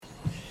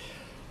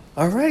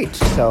All right,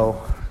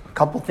 so a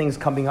couple things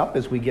coming up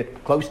as we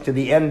get close to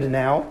the end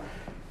now.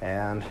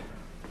 And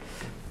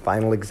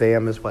final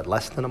exam is,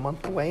 less than a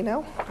month away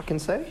now, I can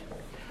say.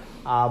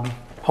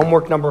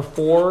 Homework number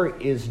 4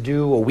 is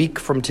due a week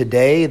from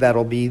today.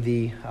 That'll be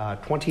the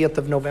 20th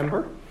of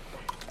November.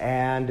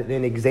 And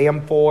then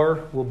exam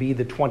 4 will be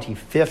the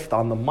 25th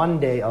on the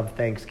Monday of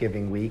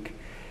Thanksgiving week.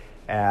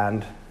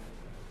 And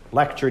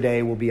lecture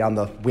day will be on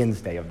the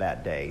Wednesday of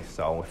that day.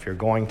 So if you're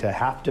going to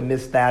have to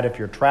miss that, if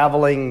you're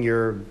traveling,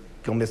 you'll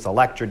miss a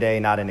lecture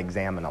day, not an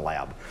exam in a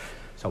lab.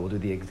 So we'll do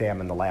the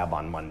exam in the lab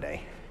on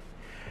Monday.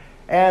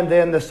 And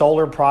then the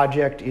solar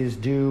project is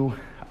due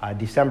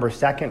December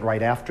 2nd,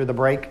 right after the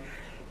break.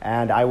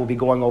 And I will be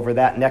going over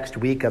that next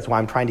week. That's why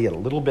I'm trying to get a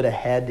little bit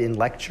ahead in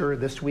lecture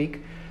this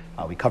week.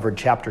 We covered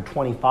chapter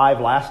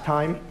 25 last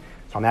time.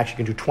 So I'm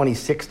actually going to do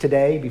 26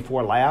 today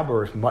before lab,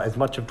 or as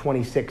much of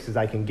 26 as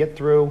I can get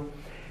through.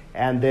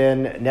 And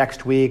then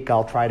next week,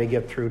 I'll try to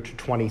get through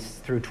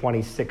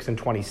 26 and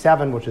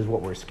 27, which is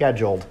what we're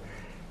scheduled.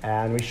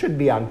 And we should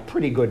be on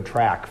pretty good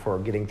track for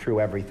getting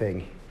through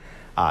everything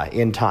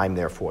in time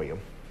there for you.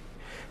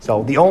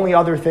 So the only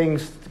other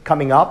things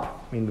coming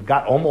up, we've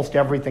got almost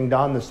everything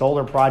done, the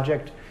solar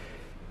project.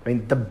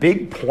 The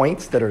big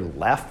points that are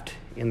left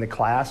in the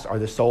class are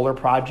the solar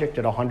project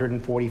at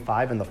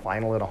 145 and the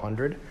final at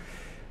 100.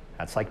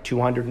 That's like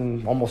 200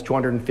 and almost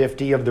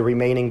 250 of the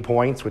remaining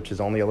points, which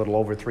is only a little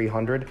over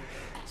 300.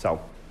 So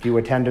a few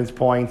attendance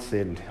points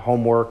and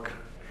homework,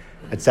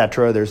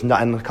 etc. There's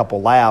not, and a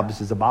couple labs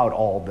is about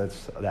all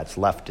that's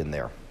left in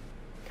there.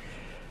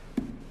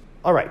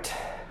 All right,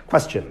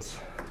 questions?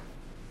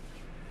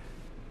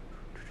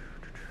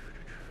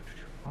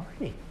 All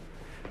righty.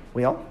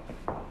 Well,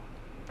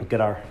 look at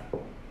our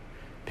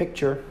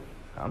picture.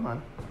 Come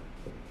on.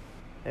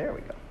 There we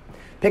go.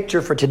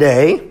 Picture for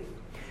today.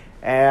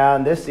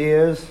 And this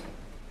is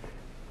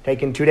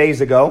taken 2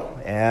 days ago.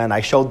 And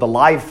I showed the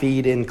live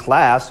feed in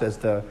class as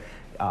the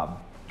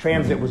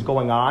transit was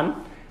going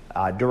on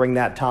during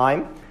that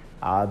time.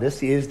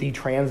 This is the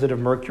transit of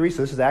Mercury.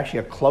 So this is actually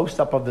a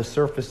close-up of the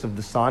surface of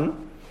the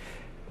sun.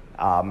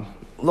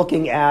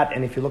 Looking at,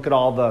 and if you look at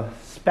all the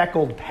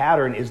speckled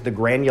pattern, is the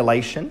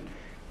granulation.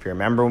 If you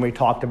remember when we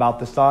talked about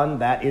the sun,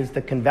 that is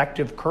the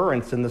convective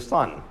currents in the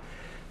sun.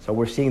 So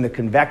we're seeing the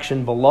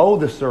convection below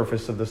the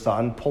surface of the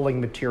sun, pulling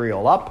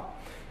material up,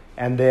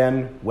 and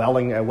then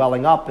welling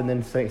up and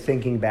then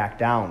sinking back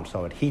down.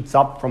 So it heats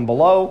up from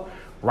below,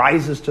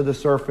 rises to the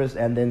surface,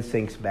 and then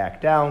sinks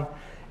back down.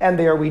 And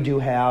there we do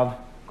have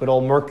good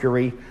old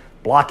Mercury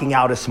blocking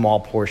out a small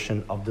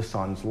portion of the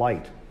sun's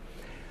light.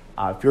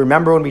 If you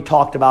remember when we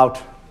talked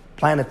about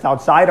planets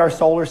outside our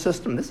solar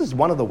system, this is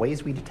one of the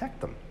ways we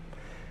detect them.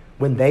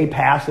 When they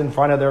pass in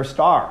front of their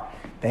star,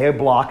 they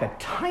block a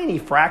tiny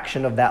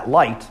fraction of that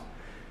light,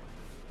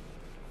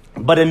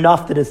 but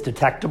enough that it's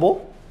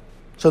detectable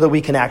so that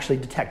we can actually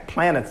detect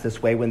planets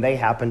this way when they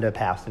happen to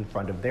pass in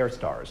front of their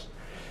stars.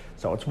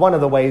 So it's one of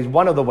the ways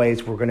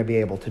we're going to be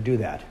able to do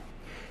that.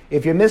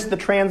 If you missed the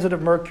transit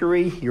of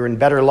Mercury, you're in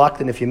better luck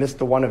than if you missed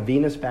the one of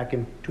Venus back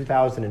in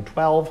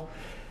 2012.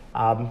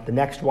 The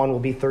next one will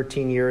be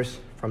 13 years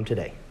from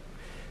today.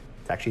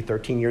 It's actually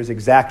 13 years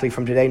exactly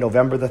from today.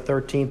 November the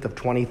 13th of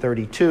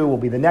 2032 will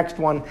be the next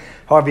one.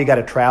 However, you got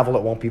to travel.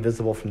 It won't be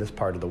visible from this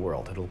part of the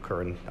world. It'll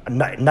occur in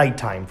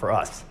nighttime for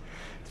us.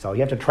 So you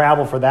have to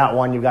travel for that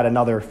one. You've got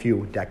another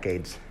few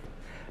decades,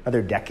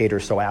 another decade or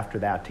so after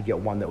that to get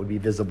one that would be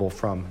visible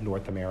from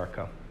North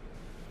America.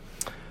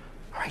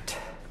 All right,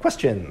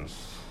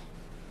 questions?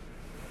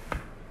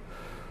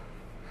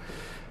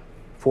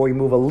 Before we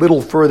move a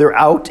little further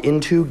out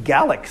into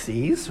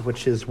galaxies,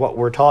 which is what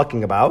we're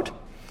talking about.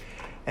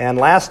 And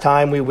last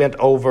time I went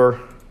through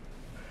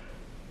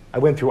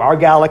our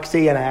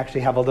galaxy, and I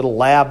actually have a little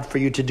lab for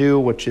you to do,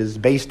 which is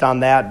based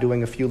on that,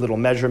 doing a few little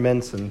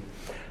measurements and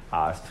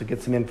to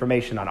get some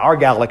information on our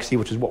galaxy,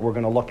 which is what we're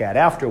going to look at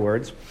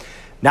afterwards.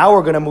 Now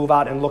we're going to move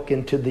out and look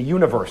into the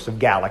universe of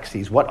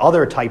galaxies. What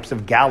other types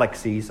of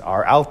galaxies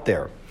are out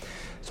there?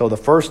 So the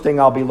first thing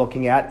I'll be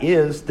looking at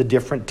is the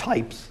different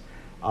types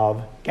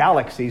of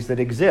galaxies that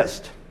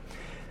exist.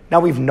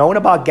 Now, we've known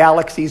about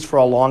galaxies for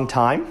a long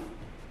time.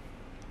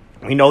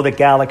 We know that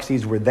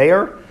galaxies were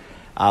there,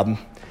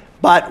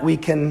 but we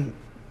didn't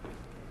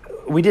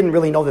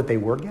really know that they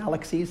were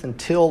galaxies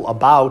until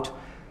about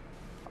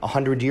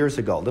 100 years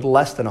ago, a little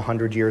less than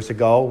 100 years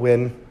ago,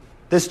 when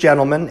this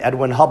gentleman,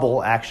 Edwin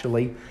Hubble,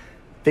 actually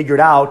figured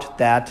out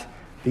that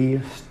the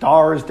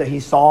stars that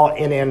he saw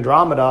in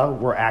Andromeda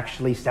were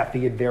actually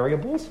Cepheid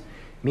variables,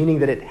 meaning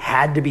that it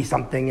had to be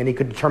something, and he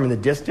could determine the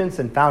distance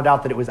and found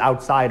out that it was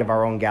outside of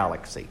our own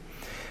galaxy.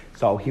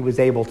 So he was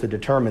able to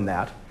determine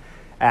that.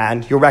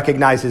 And you'll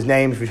recognize his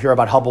name if you hear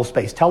about Hubble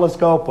Space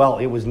Telescope. Well,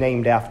 it was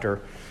named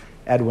after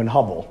Edwin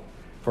Hubble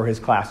for his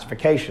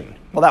classification.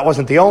 Well, that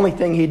wasn't the only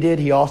thing he did.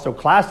 He also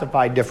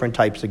classified different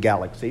types of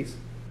galaxies.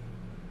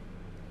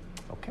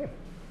 Okay.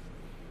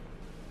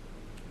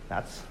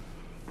 That's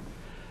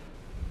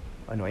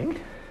annoying.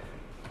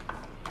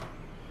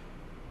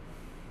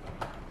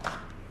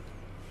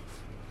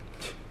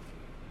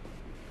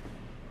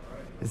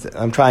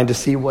 I'm trying to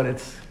see what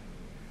it's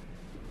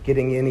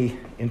getting any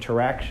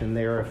interaction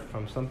there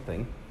from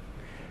something.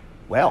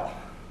 Well,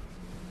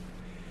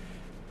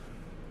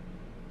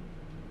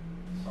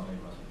 somebody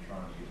must be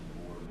trying to use the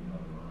board in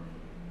another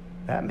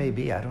room. that may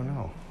be, I don't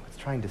know. It's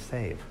trying to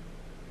save.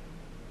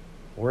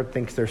 Or it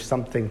thinks there's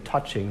something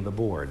touching the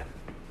board.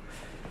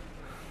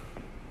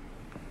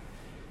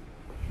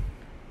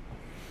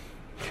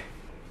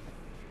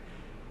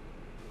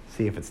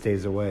 See if it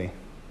stays away.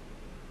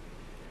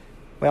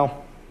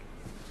 Well,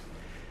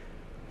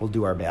 we'll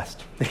do our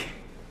best.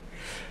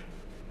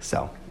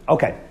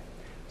 Okay.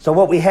 So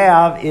what we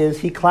have is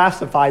he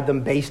classified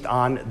them based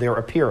on their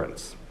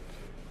appearance.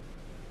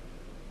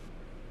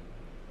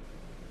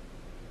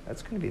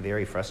 That's going to be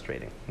very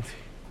frustrating.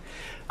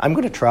 I'm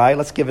going to try.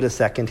 Let's give it a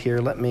second here.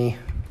 Let me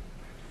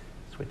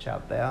switch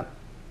out that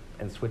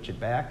and switch it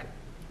back.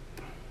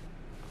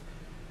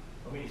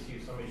 Let me see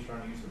if somebody's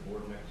trying to use the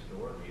board next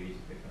door. Maybe he's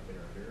picking up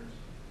their appearance.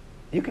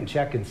 You can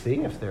check and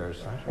see if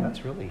there's...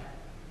 That's really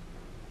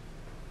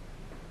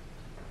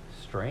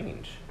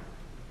strange.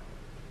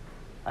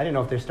 I didn't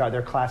know if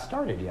their class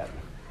started yet.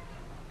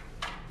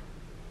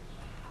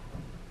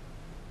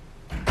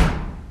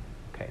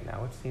 Okay,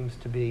 now it seems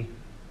to be...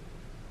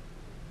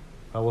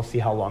 Well, we'll see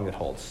how long it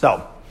holds.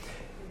 So,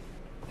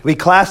 we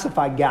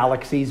classify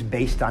galaxies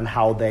based on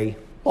how they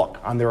look,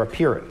 on their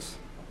appearance.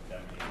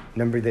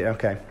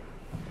 Okay.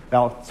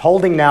 Well, it's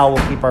holding now.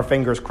 We'll keep our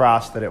fingers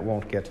crossed that it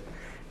won't get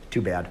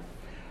too bad.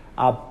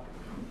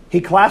 He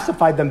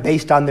classified them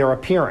based on their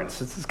appearance.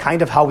 This is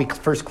kind of how we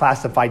first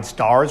classified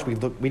stars. We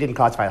didn't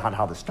classify on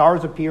how the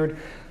stars appeared,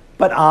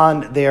 but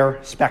on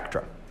their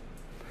spectra.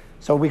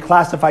 So we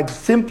classified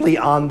simply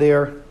on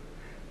their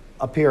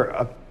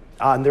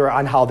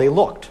on how they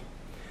looked.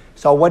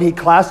 So what he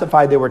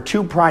classified, there were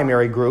two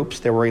primary groups.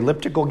 There were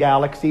elliptical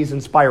galaxies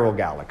and spiral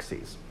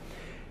galaxies.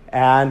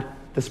 And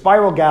the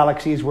spiral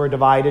galaxies were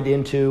divided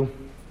into...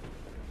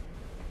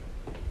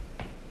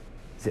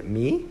 Is it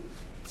me?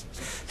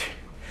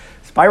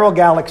 Spiral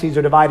galaxies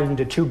are divided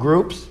into two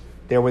groups.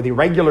 There were the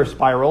regular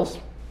spirals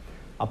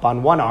up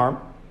on one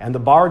arm and the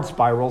barred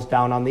spirals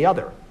down on the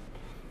other.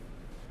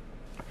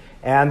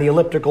 And the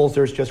ellipticals,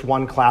 there's just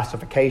one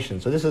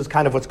classification. So this is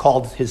kind of what's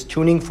called his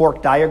tuning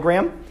fork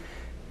diagram,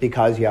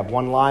 because you have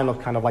one line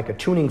looks kind of like a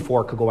tuning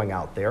fork going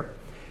out there.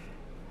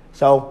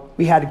 So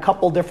we had a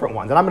couple different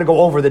ones. And I'm going to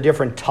go over the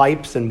different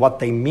types and what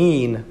they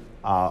mean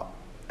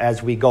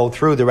as we go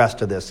through the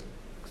rest of this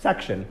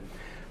section.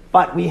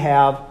 But we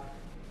have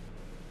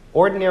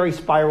ordinary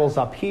spirals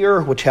up here,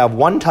 which have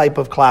one type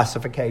of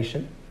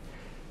classification.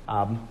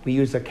 We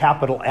use a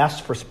capital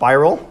S for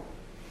spiral.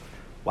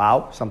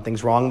 Wow,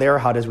 something's wrong there.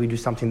 How does we do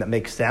something that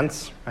makes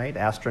sense, right?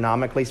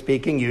 Astronomically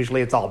speaking,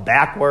 usually it's all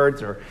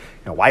backwards, or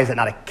why is it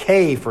not a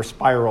K for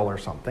spiral or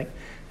something?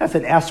 That's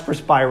an S for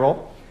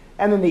spiral.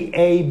 And then the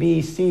A,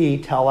 B, C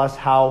tell us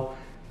how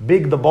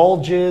big the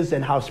bulge is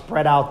and how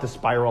spread out the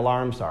spiral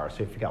arms are.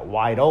 So if you've got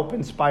wide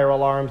open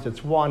spiral arms,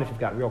 it's 1. If you've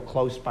got real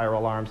close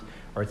spiral arms,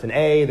 or it's an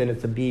A, then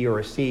it's a B or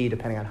a C,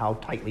 depending on how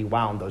tightly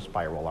wound those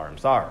spiral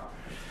arms are.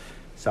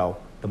 So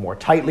the more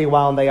tightly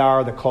wound they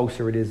are, the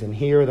closer it is in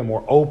here. The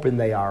more open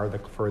they are, the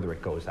further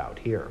it goes out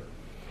here.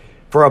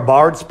 For a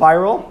barred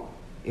spiral,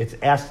 it's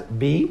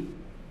SB.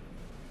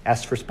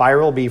 S for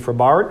spiral, B for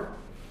barred.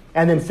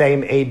 And then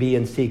same A, B,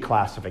 and C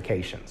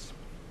classifications.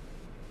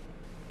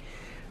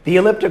 The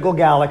elliptical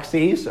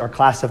galaxies are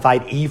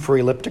classified E for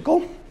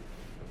elliptical.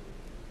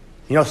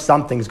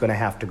 Something's going to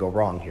have to go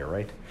wrong here,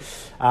 right?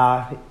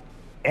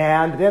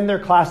 And then they're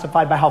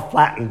classified by how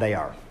flattened they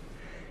are.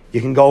 You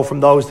can go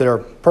from those that are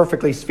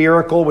perfectly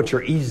spherical, which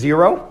are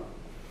E0,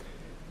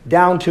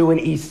 down to an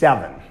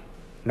E7.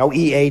 No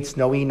E8s,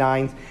 no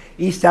E9s.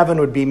 E7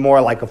 would be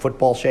more like a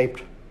football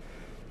shaped.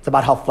 It's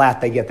about how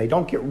flat they get. They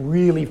don't get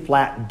really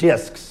flat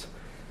disks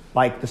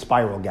like the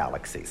spiral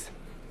galaxies.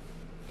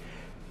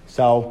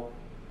 So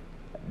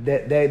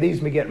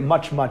these may get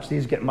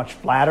these get much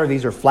flatter.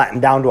 These are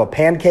flattened down to a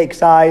pancake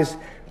size.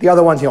 The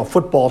other ones,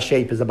 football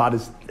shape is about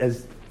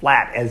as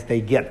flat as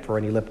they get for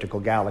an elliptical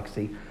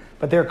galaxy.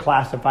 But they're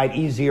classified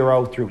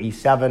E0 through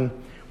E7.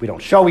 We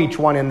don't show each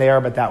one in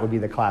there, but that would be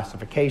the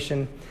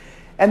classification.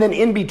 And then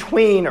in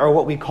between are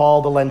what we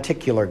call the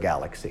lenticular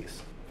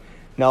galaxies.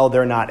 No,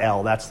 they're not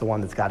L. That's the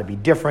one that's got to be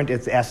different.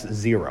 It's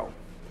S0.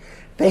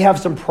 They have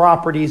some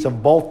properties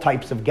of both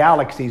types of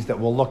galaxies that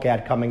we'll look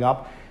at coming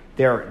up.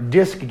 They're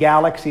disk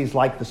galaxies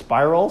like the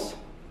spirals,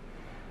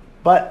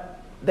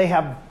 but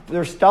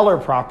their stellar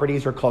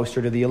properties are closer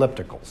to the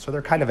ellipticals. So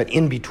they're kind of an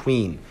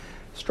in-between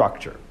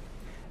structure.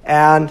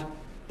 And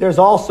there's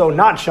also,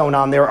 not shown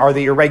on there, are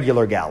the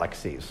irregular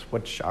galaxies,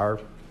 which are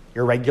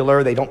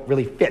irregular. They don't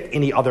really fit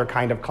any other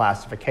kind of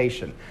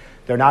classification.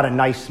 They're not a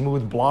nice,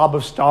 smooth blob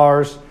of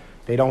stars.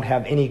 They don't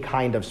have any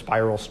kind of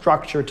spiral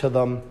structure to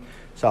them.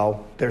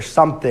 So there's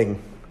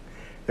something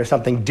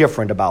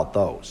different about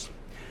those.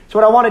 So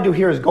what I want to do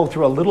here is go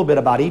through a little bit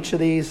about each of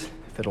these.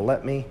 If it'll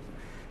let me,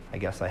 I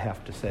guess I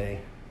have to say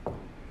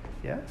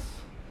yes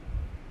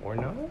or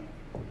no.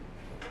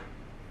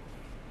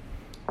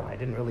 I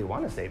didn't really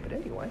want to say, but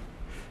anyway.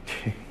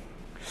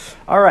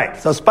 All right,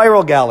 so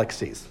spiral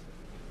galaxies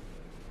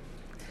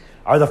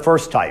are the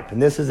first type.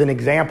 And this is an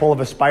example of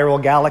a spiral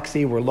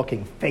galaxy. We're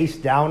looking face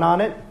down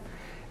on it.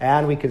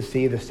 And we can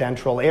see the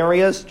central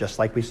areas, just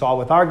like we saw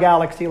with our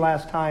galaxy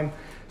last time.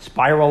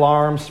 Spiral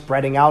arms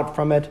spreading out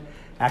from it.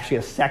 Actually,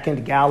 a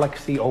second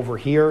galaxy over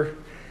here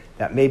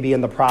that may be in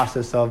the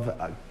process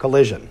of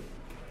collision.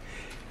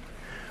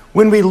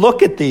 When we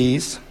look at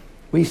these,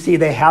 we see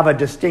they have a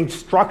distinct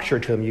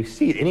structure to them. You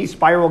see, any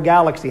spiral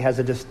galaxy has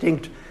a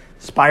distinct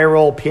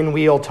spiral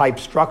pinwheel type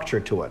structure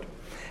to it.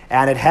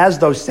 And it has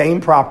those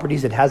same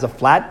properties. It has a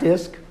flat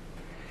disk.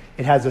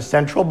 It has a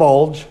central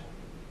bulge.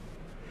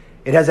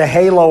 It has a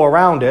halo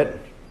around it.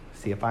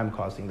 See if I'm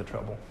causing the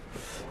trouble.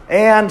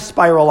 And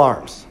spiral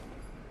arms.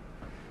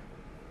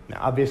 Now,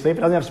 obviously, if it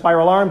doesn't have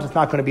spiral arms, it's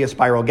not going to be a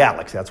spiral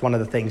galaxy. That's one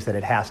of the things that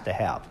it has to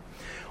have.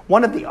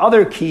 One of the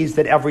other keys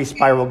that every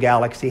spiral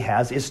galaxy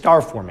has is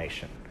star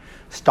formation.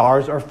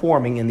 Stars are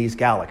forming in these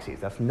galaxies.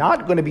 That's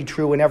not going to be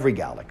true in every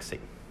galaxy.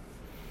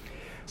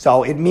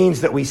 So it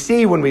means that we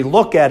see, when we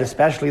look at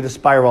especially the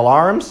spiral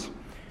arms,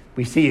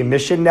 we see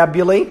emission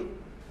nebulae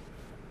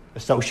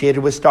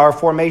associated with star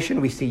formation.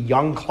 We see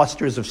young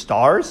clusters of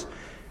stars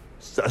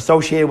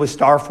associated with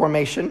star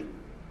formation.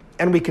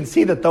 And we can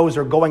see that those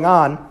are going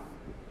on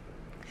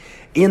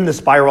in the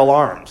spiral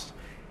arms.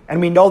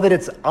 And we know that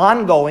it's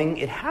ongoing.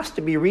 It has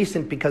to be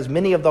recent because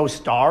many of those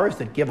stars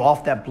that give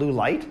off that blue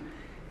light,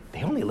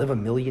 they only live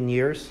 1 million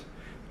years,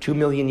 2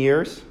 million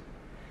years.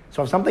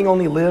 So if something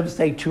only lives,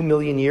 say, 2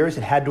 million years,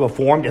 it had to have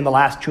formed in the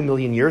last 2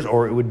 million years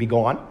or it would be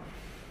gone.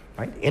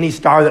 Right? Any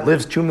star that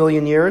lives 2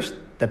 million years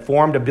that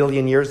formed 1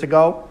 billion years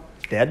ago,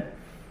 it's dead.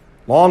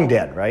 Long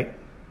dead, right?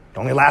 It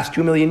only lasts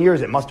 2 million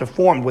years. It must have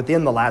formed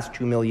within the last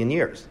 2 million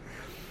years.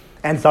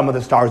 And some of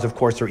the stars, of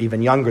course, are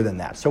even younger than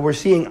that. So we're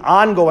seeing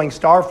ongoing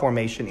star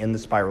formation in the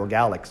spiral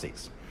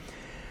galaxies.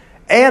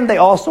 And they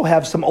also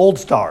have some old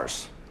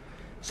stars.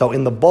 So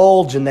in the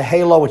bulge and the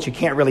halo, which you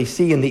can't really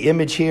see in the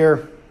image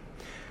here,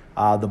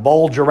 the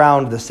bulge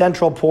around the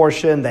central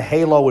portion, the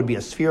halo would be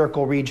a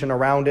spherical region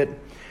around it,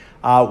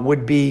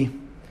 would be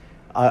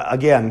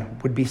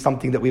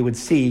something that we would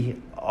see.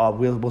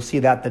 We'll see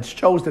that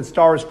shows that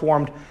stars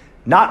formed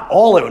not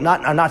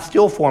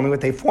still forming,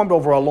 but they formed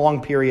over a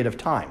long period of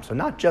time. So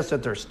not just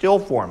that they're still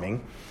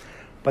forming,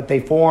 but they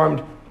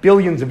formed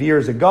billions of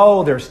years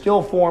ago, they're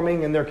still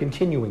forming, and they're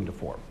continuing to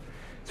form.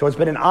 So it's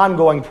been an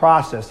ongoing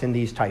process in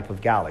these types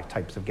of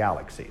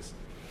galaxies.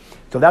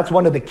 So that's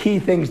one of the key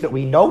things that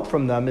we note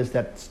from them is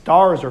that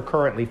stars are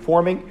currently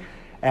forming,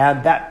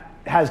 and that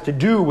has to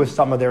do with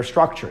some of their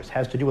structures,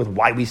 has to do with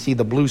why we see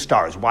the blue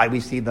stars, why we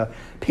see the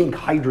pink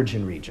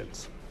hydrogen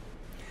regions.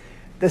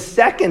 The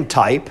second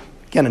type,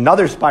 again,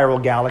 another spiral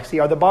galaxy,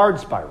 are the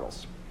barred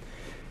spirals.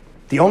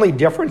 The only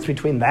difference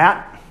between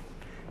that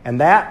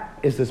and that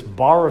is this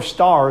bar of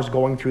stars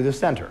going through the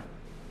center.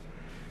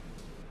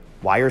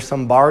 Why are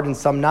some barred and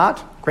some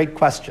not? Great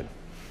question.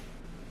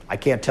 I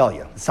can't tell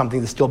you. It's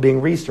something that's still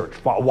being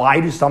researched. Why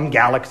do some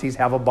galaxies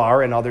have a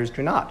bar and others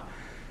do not?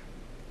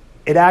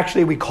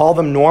 We call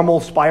them normal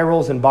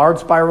spirals and barred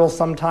spirals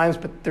sometimes,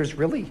 but there's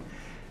really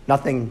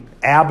nothing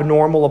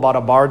abnormal about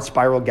a barred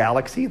spiral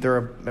galaxy.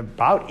 They're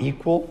about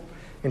equal.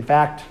 In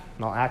fact,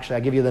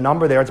 I give you the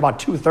number there. It's about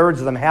 2/3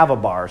 of them have a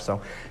bar.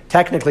 So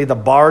technically the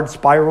barred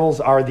spirals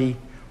are the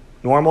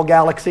normal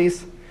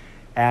galaxies.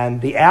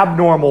 And the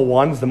abnormal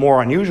ones, the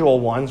more unusual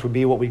ones, would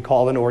be what we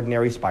call an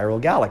ordinary spiral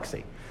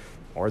galaxy.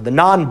 Or the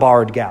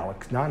non-barred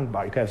galaxy. You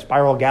can have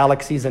spiral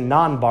galaxies and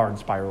non-barred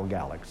spiral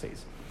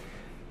galaxies.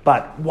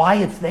 But why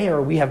it's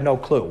there, we have no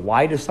clue.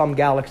 Why do some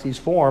galaxies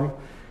form?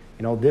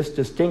 This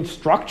distinct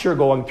structure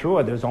going through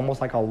it. There's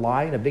almost like a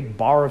line, a big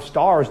bar of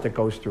stars that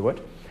goes through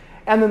it.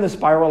 And then the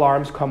spiral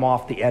arms come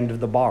off the end of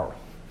the bar.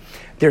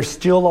 There's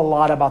still a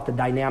lot about the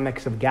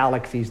dynamics of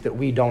galaxies that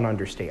we don't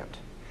understand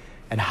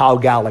and how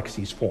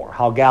galaxies form.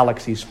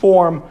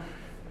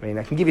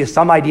 I can give you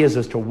some ideas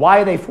as to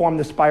why they form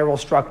the spiral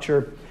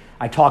structure.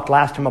 I talked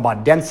last time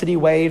about density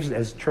waves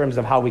as terms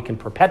of how we can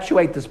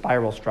perpetuate the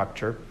spiral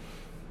structure.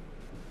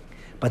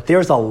 But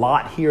there's a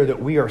lot here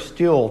that we are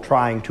still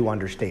trying to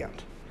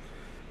understand.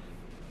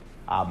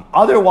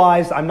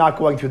 Otherwise, I'm not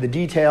going through the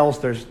details.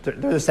 They're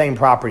the same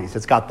properties.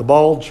 It's got the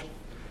bulge,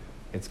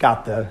 it's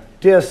got the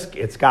disk,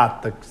 it's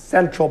got the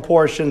central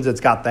portions,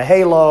 it's got the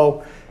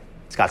halo,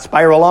 it's got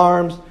spiral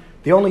arms.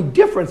 The only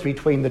difference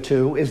between the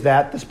two is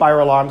that the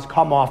spiral arms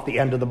come off the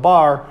end of the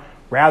bar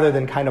rather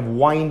than kind of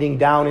winding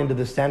down into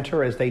the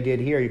center as they did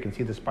here. You can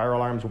see the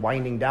spiral arms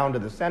winding down to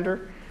the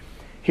center.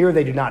 Here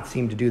they do not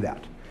seem to do that.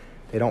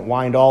 They don't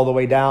wind all the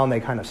way down. They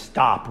kind of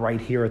stop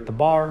right here at the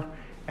bar,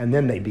 and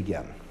then they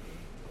begin.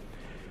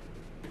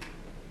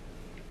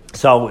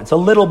 So it's a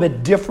little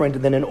bit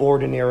different than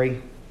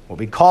what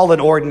we call an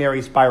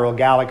ordinary spiral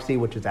galaxy,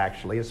 which is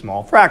actually a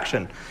small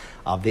fraction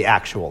of the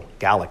actual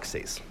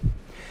galaxies.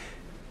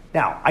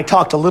 Now, I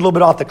talked a little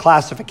bit about the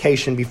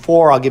classification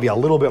before. I'll give you a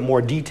little bit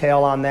more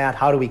detail on that.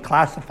 How do we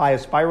classify a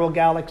spiral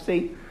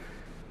galaxy?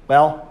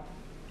 Well,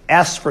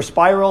 S for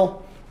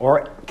spiral,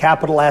 or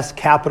capital S,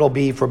 capital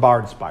B for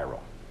barred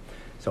spiral.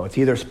 So it's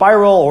either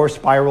spiral or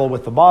spiral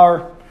with the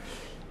bar.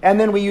 And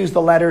then we use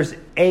the letters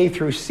A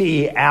through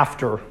C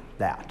after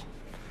that.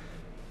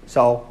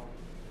 So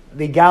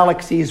the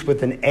galaxies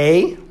with an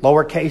A,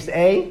 lowercase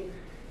a,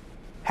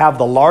 have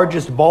the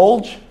largest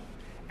bulge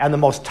and the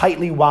most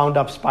tightly wound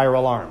up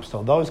spiral arms. So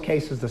in those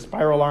cases, the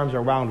spiral arms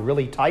are wound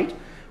really tight,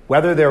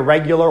 whether they're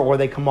regular or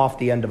they come off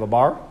the end of a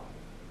bar.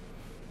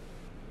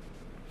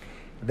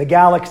 The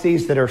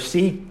galaxies that are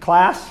C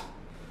class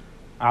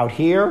out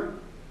here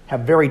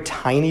have very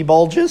tiny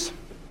bulges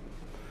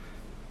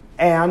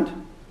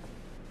and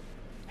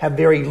have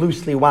very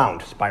loosely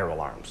wound spiral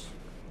arms.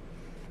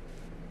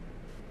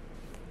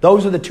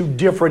 Those are the two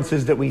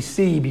differences that we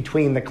see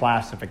between the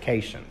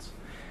classifications,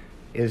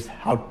 is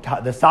how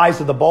the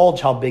size of the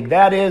bulge, how big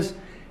that is,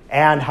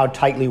 and how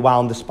tightly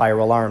wound the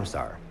spiral arms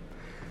are.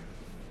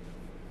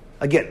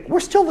 Again, we're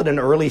still at an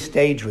early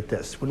stage with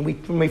this. When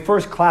we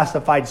first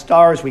classified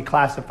stars, we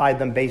classified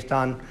them based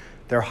on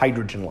their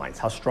hydrogen lines,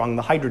 how strong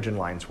the hydrogen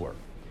lines were.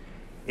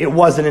 It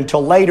wasn't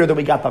until later that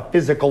we got the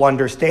physical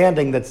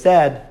understanding that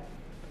said,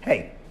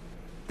 hey,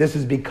 this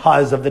is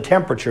because of the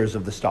temperatures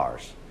of the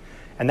stars.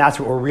 And that's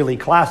what we're really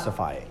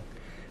classifying.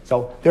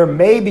 So there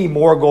may be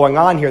more going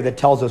on here that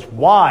tells us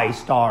why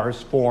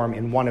stars form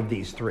in one of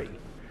these three.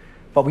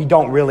 But we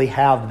don't really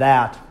have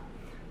that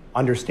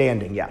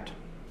understanding yet.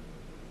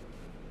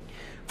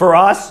 For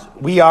us,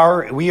 we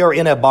are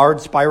in a barred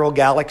spiral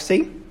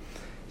galaxy.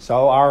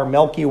 So our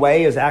Milky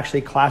Way is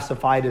actually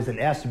classified as an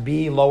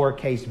SB,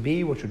 lowercase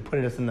b, which would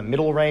put us in the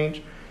middle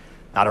range.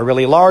 Not a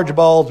really large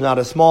bulge, not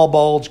a small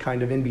bulge,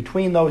 kind of in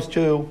between those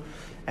two.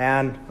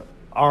 And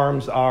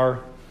arms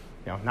are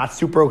not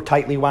super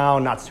tightly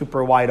wound, not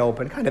super wide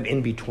open, kind of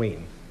in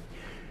between.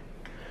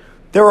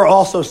 There are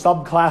also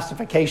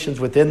subclassifications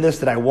within this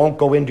that I won't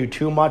go into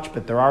too much,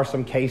 but there are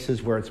some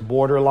cases where it's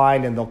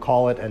borderline and they'll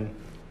call it an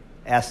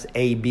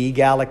SAB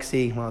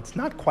galaxy. Well, it's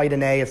not quite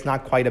an A, it's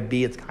not quite a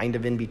B, it's kind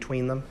of in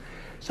between them.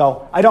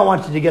 So I don't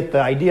want you to get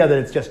the idea that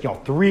it's just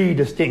three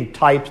distinct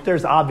types.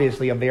 There's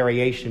obviously a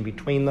variation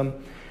between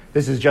them.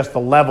 This is just the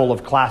level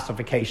of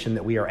classification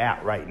that we are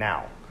at right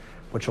now,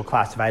 which will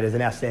classify it as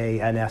an SA,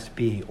 an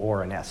SB,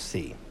 or an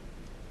SC.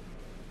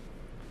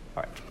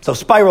 All right, so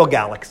spiral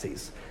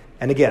galaxies.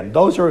 And again,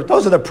 those are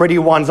the pretty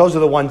ones. Those are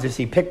the ones you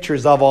see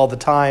pictures of all the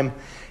time.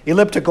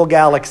 Elliptical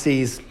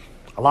galaxies,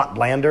 a lot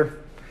blander.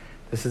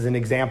 This is an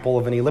example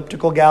of an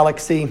elliptical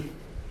galaxy. Did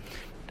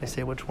I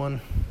say which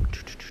one?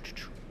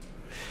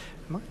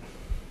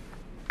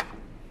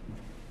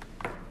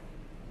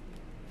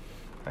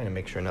 Trying to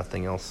make sure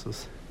nothing else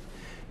is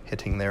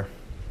hitting there.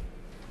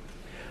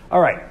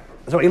 All right,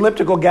 so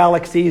elliptical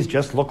galaxies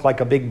just look like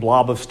a big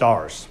blob of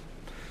stars.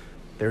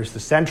 There's the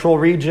central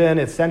region.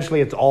 Essentially,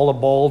 it's all a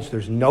bulge.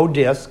 There's no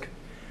disk,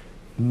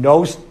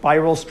 no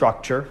spiral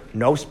structure,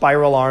 no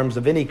spiral arms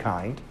of any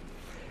kind.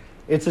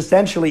 It's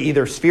essentially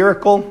either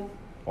spherical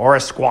or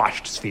a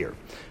squashed sphere,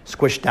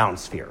 squished down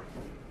sphere.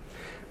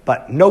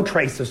 But no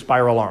trace of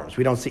spiral arms.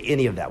 We don't see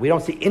any of that. We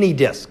don't see any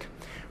disk.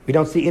 We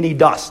don't see any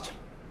dust.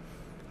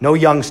 No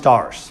young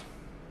stars.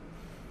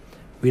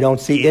 We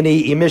don't see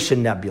any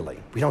emission nebulae.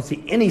 We don't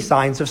see any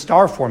signs of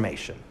star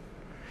formation.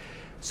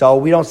 So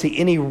we don't see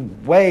any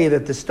way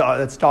that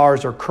that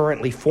stars are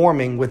currently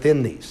forming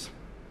within these.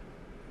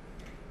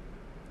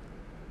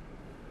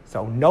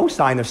 So no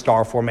sign of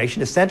star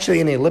formation. Essentially,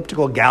 in an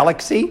elliptical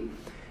galaxy,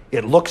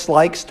 it looks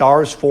like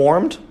stars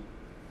formed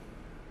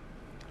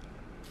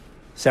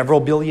several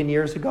billion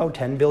years ago,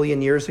 10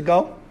 billion years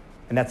ago,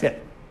 and that's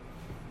it.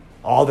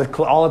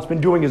 All it's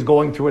been doing is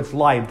going through its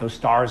life. Those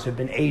stars have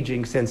been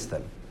aging since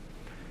then.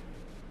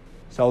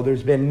 So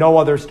there's been no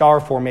other star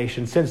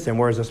formation since then,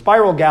 whereas a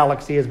spiral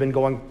galaxy has been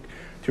going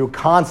through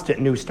constant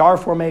new star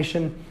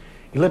formation.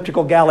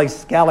 Elliptical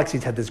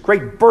galaxies had this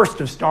great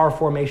burst of star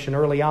formation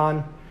early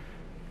on,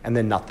 and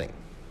then nothing.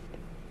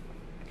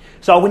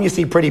 So when you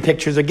see pretty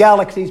pictures of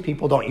galaxies,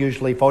 people don't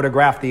usually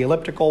photograph the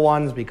elliptical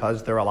ones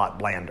because they're a lot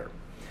blander.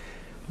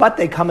 But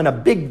they come in a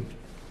big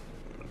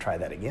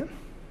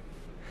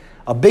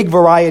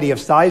variety of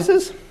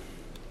sizes.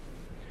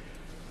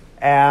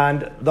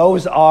 And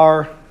those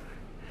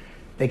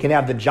they can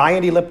have the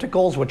giant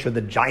ellipticals, which are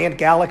the giant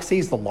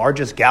galaxies, the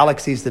largest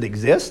galaxies that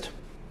exist.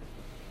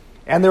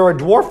 And there are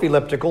dwarf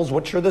ellipticals,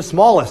 which are the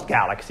smallest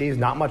galaxies,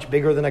 not much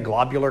bigger than a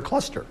globular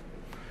cluster.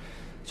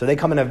 So they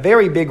come in a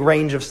very big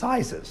range of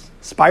sizes.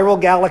 Spiral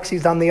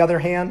galaxies, on the other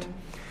hand,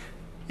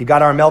 you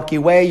got our Milky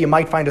Way. You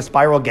might find a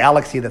spiral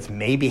galaxy that's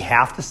maybe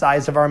half the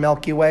size of our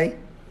Milky Way.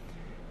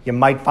 You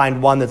might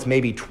find one that's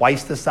maybe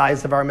twice the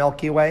size of our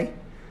Milky Way.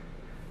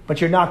 But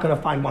you're not going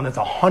to find one that's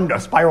a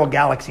spiral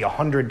galaxy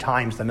 100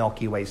 times the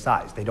Milky Way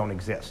size. They don't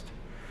exist.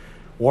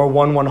 Or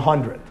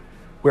 1/100th.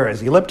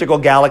 Whereas elliptical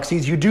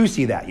galaxies, you do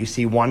see that. You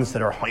see ones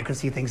you can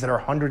see things that are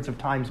hundreds of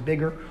times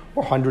bigger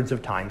or hundreds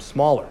of times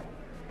smaller.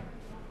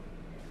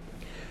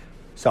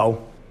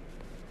 So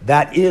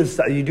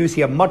you do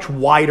see a much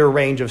wider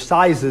range of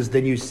sizes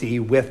than you see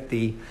with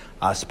the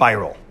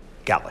spiral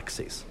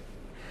galaxies.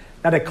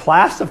 Now, to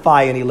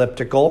classify an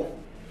elliptical,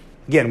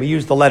 again, we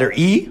use the letter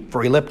E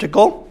for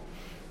elliptical.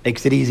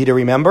 Makes it easy to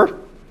remember.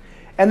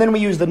 And then we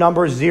use the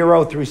numbers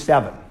 0 through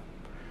 7,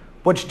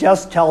 which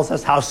just tells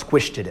us how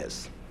squished it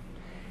is.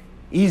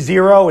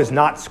 E0 is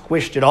not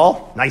squished at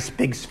all, nice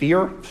big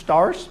sphere of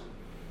stars.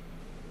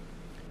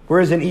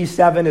 Whereas an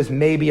E7 is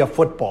maybe a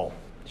football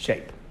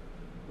shape.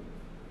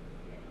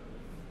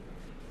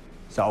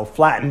 So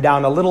flattened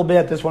down a little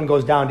bit. This one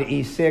goes down to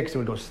E6. It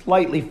would go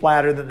slightly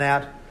flatter than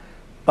that.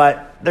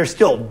 But they're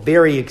still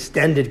very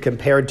extended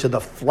compared to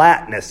the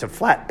flatness, a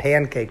flat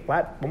pancake,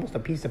 flat, almost a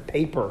piece of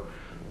paper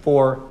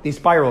for these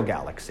spiral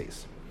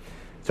galaxies.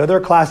 So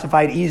they're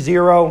classified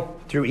E0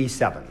 through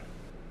E7.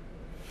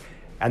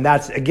 And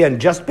that's, again,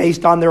 just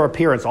based on their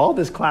appearance. All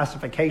this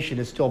classification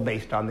is still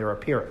based on their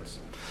appearance.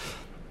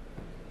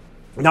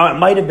 Now, it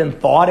might have been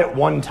thought at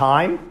one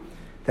time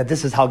that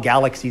this is how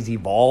galaxies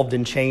evolved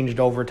and changed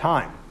over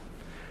time.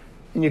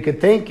 And you could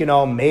think,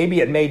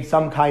 maybe it made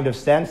some kind of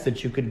sense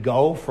that you could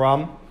go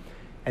from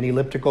an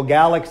elliptical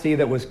galaxy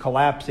that was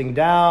collapsing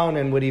down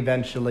and would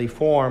eventually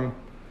form,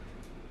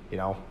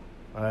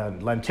 a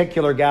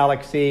lenticular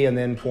galaxy and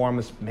then form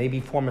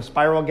a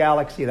spiral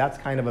galaxy. That's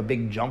kind of a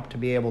big jump to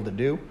be able to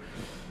do.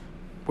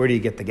 Where do you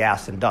get the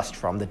gas and dust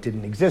from that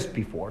didn't exist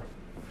before?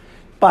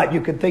 But you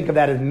could think of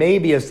that as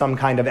maybe as some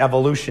kind of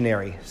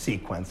evolutionary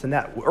sequence. And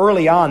that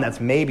early on, that's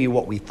maybe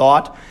what we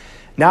thought.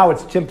 Now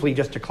it's simply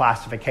just a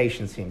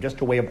classification scheme,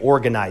 just a way of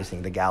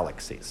organizing the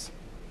galaxies.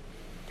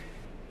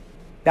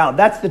 Now,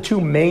 that's the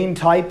two main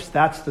types.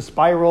 That's the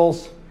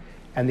spirals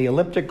and the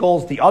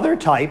ellipticals. The other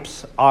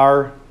types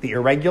are the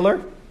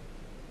irregular.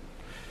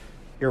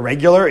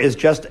 Irregular is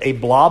just a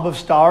blob of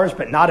stars,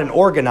 but not an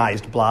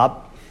organized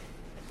blob.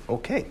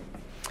 Okay.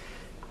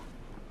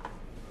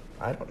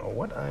 I don't know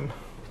what I'm...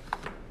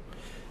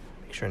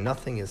 Make sure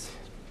nothing is...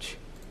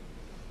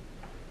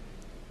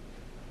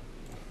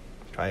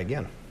 Try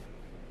again.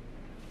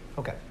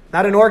 Okay.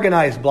 Not an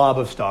organized blob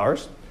of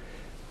stars,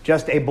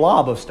 just a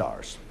blob of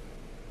stars.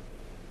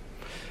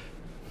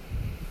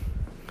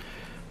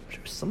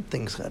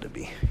 Something's got to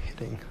be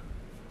hitting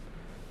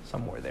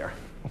somewhere there.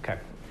 Okay.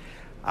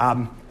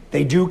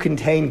 They do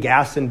contain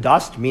gas and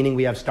dust, meaning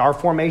we have star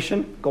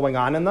formation going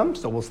on in them,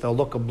 so they'll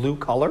look a blue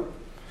color.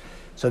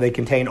 So they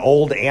contain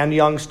old and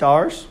young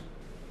stars.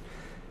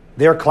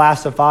 They're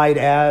classified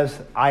as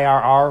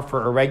IRR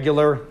for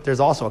irregular.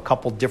 There's also a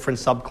couple different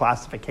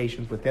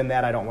subclassifications within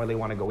that I don't really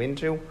want to go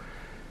into.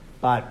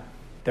 But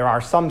there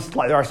are some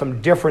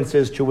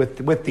differences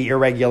with the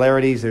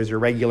irregularities. There's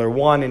irregular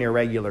 1 and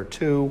irregular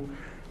 2.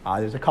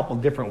 There's a couple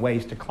different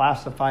ways to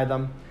classify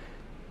them.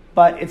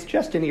 But it's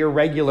just an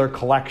irregular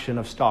collection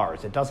of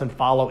stars. It doesn't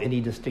follow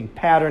any distinct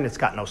pattern. It's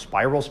got no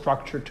spiral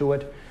structure to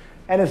it.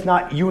 And it's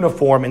not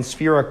uniform and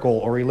spherical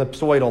or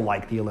ellipsoidal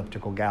like the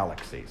elliptical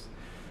galaxies.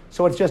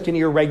 So it's just an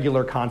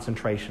irregular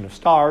concentration of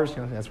stars,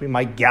 as we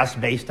might guess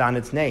based on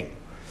its name.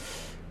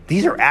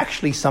 These are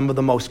actually some of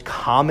the most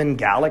common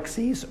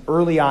galaxies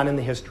early on in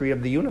the history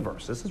of the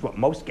universe. This is what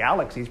most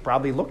galaxies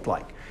probably looked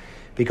like.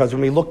 Because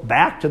when we look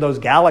back to those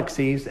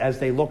galaxies as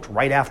they looked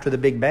right after the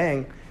Big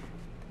Bang,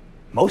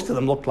 most of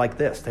them looked like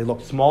this. They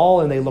looked small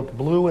and they looked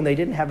blue and they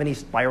didn't have any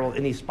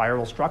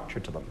spiral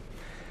structure to them.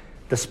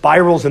 The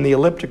spirals and the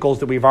ellipticals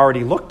that we've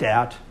already looked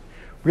at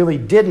really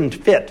didn't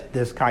fit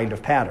this kind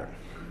of pattern.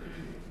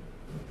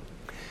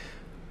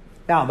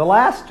 Now, the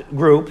last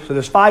group, so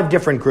there's 5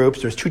 different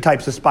groups. There's 2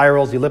 types of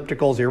spirals,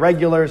 ellipticals,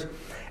 irregulars,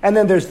 and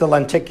then there's the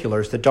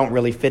lenticulars that don't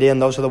really fit in.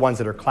 Those are the ones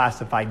that are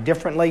classified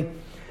differently.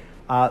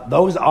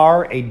 Those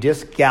are a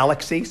disk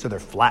galaxy, so they're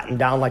flattened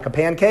down like a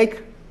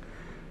pancake,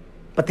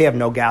 but they have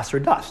no gas or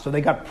dust. So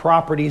they got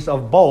properties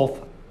of both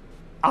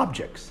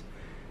objects.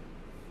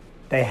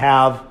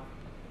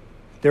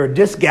 They're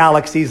disk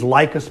galaxies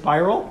like a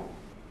spiral,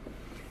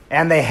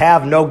 and they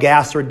have no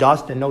gas or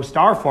dust and no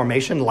star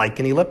formation like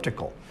an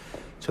elliptical.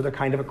 So they're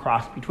kind of a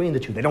cross between the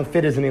two. They don't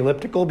fit as an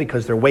elliptical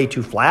because they're way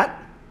too flat.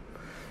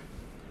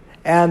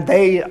 And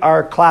they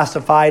are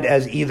classified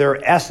as either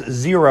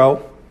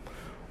S0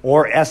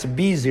 or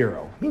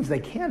SB0. It means they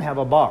can have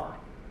a bar.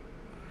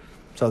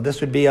 So this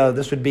would be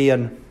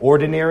an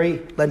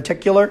ordinary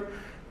lenticular.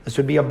 This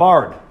would be a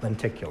barred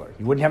lenticular.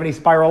 You wouldn't have any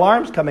spiral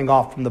arms coming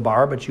off from the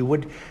bar, but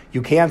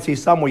you can see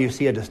some where you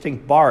see a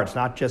distinct bar. It's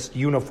not just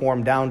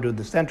uniform down to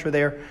the center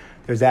there.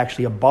 There's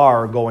actually a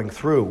bar going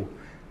through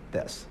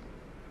this.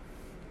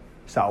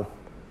 So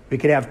we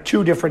could have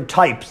 2 different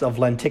types of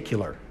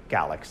lenticular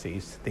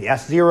galaxies. The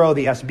S0,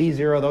 the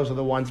SB0, those are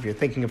the ones, if you're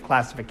thinking of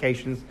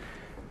classifications,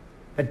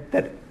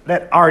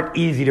 that aren't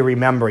easy to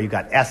remember. You've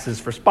got S's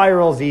for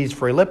spirals, E's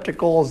for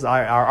ellipticals,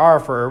 R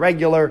for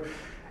irregular,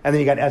 and then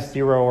you got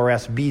S0 or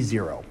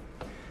SB0.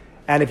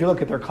 And if you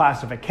look at their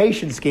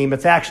classification scheme,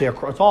 it's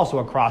also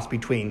a cross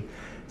between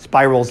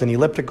spirals and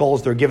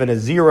ellipticals. They're given a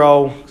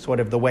 0, sort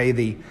of the way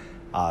the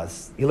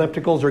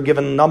ellipticals are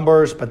given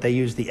numbers, but they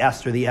use the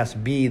S or the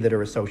SB that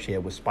are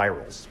associated with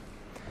spirals.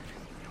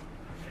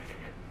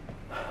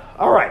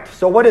 All right,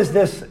 so what does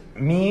this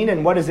mean,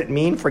 and what does it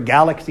mean for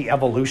galaxy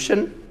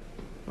evolution?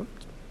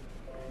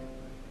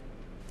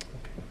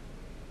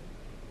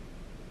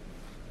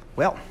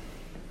 Well,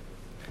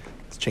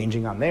 it's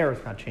changing on there,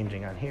 it's not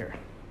changing on here.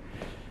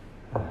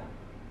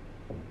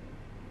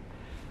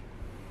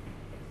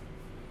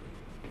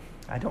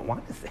 I don't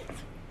want to say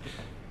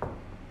it.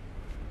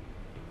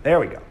 There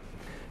we go.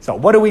 So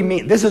what do we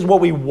mean? This is what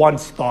we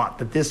once thought,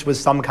 that this was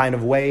some kind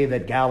of way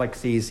that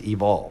galaxies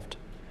evolved.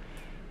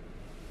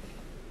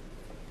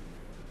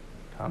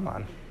 Come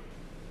on.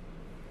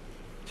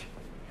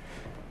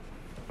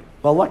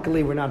 Well,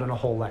 luckily we're not on a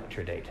whole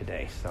lecture day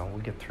today, so we'll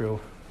get through,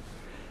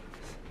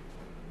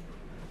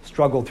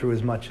 struggle through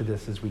as much of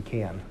this as we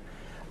can.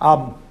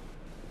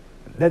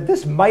 That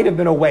this might have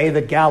been a way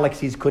that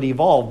galaxies could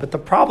evolve, but the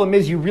problem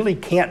is you really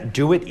can't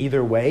do it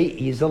either way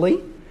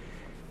easily.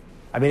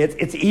 I mean,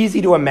 it's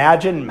easy to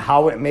imagine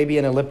how maybe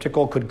an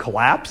elliptical could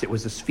collapse. It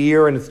was a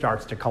sphere and it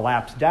starts to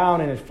collapse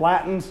down and it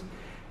flattens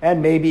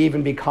and maybe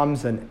even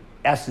becomes an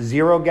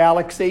S0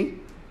 galaxy.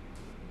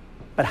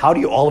 But how do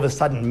you all of a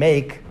sudden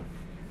make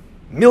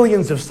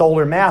millions of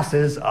solar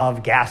masses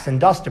of gas and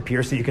dust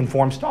appear so you can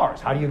form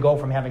stars? How do you go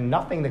from having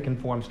nothing that can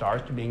form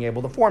stars to being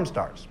able to form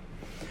stars?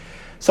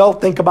 So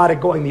think about it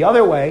going the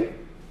other way.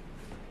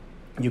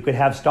 You could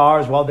have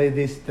stars, well,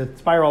 the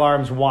spiral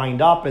arms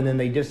wind up and then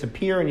they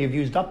disappear and you've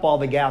used up all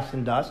the gas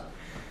and dust.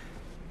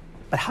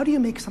 But how do you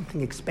make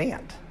something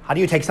expand? How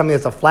do you take something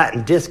that's a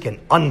flattened disk and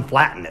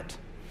unflatten it?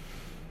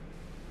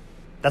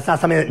 That's not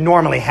something that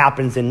normally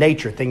happens in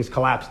nature. Things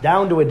collapse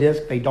down to a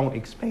disk, they don't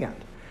expand.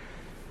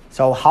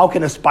 So how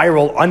can a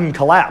spiral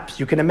uncollapse?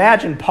 You can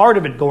imagine part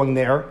of it going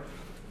there,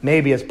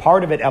 maybe as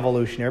part of it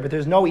evolutionary, but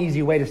there's no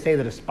easy way to say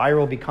that a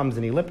spiral becomes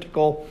an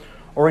elliptical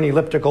or an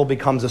elliptical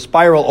becomes a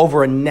spiral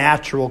over a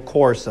natural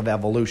course of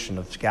evolution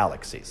of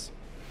galaxies.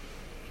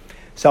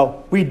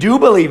 So we do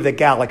believe that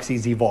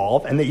galaxies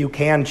evolve and that you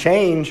can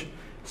change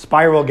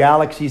spiral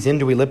galaxies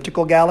into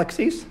elliptical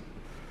galaxies.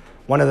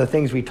 One of the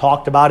things we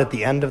talked about at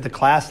the end of the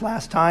class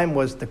last time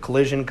was the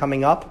collision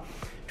coming up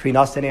between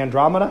us and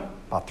Andromeda,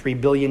 about 3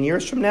 billion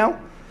years from now.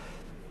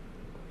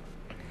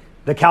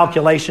 The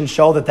calculations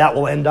show that that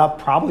will end up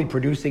probably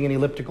producing an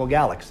elliptical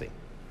galaxy.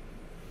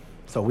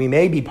 So we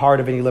may be part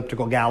of an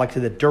elliptical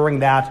galaxy that during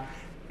that,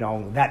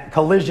 that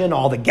collision,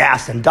 all the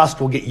gas and dust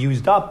will get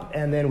used up,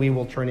 and then we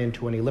will turn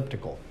into an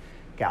elliptical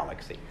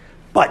galaxy.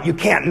 But you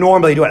can't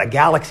normally do it. A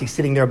galaxy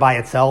sitting there by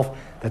itself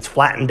that's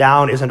flattened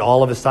down isn't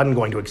all of a sudden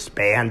going to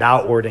expand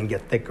outward and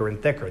get thicker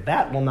and thicker.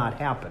 That will not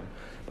happen.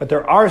 But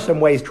there are some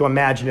ways to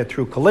imagine it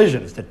through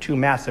collisions, that two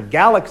massive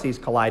galaxies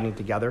colliding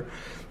together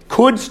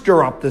could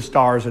stir up the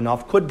stars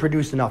enough, could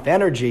produce enough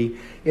energy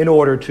in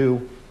order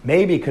to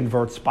maybe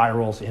convert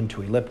spirals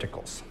into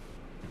ellipticals.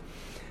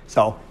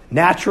 So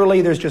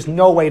naturally, there's just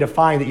no way to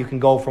find that you can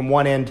go from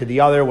one end to the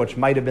other, which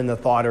might have been the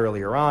thought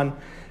earlier on.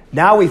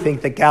 Now we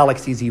think that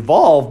galaxies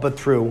evolve, but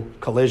through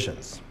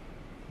collisions.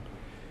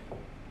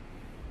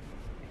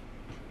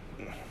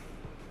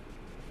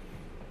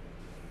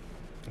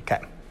 Okay.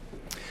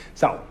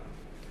 So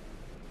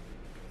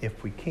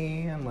if we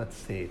can, let's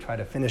see, try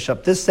to finish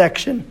up this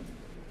section.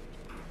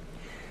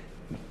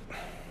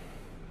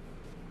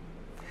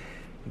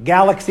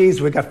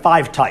 Galaxies, we've got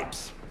 5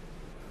 types.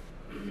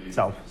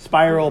 So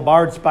spiral,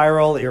 barred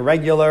spiral,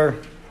 irregular,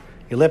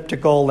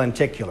 elliptical,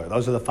 lenticular.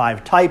 Those are the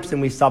 5 types,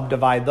 and we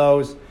subdivide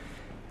those.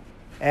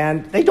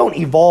 And they don't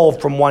evolve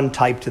from one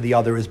type to the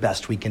other as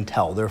best we can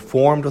tell. They're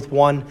formed with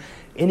one.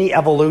 Any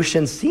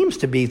evolution seems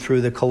to be through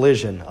the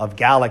collision of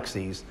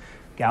galaxies,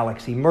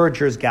 galaxy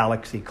mergers,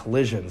 galaxy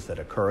collisions that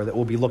occur that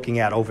we'll be looking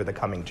at over the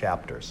coming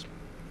chapters.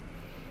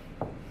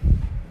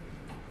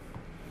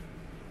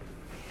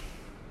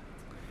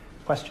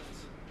 Questions?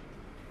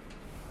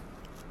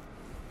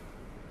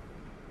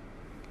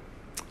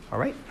 All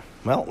right.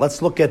 Well,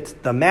 let's look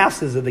at the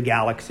masses of the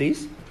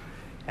galaxies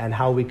and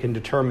how we can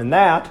determine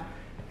that.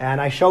 And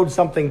I showed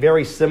something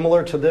very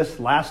similar to this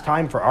last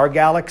time for our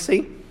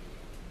galaxy.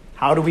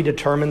 How do we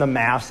determine the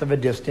mass of a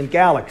distant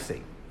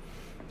galaxy?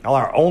 Well,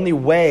 our only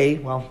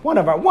way,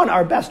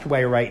 our best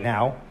way right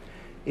now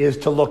is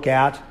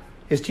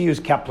to use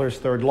Kepler's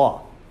third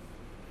law.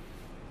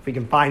 If we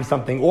can find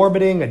something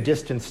orbiting, a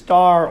distant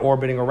star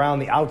orbiting around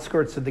the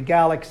outskirts of the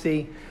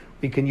galaxy,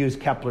 we can use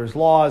Kepler's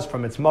laws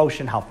from its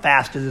motion. How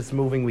fast is it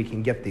moving? We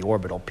can get the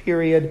orbital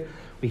period.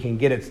 We can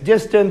get its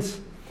distance.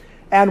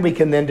 And we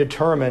can then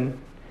determine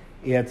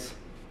its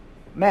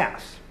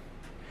mass.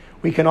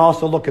 We can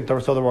also look at the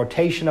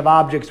rotation of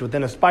objects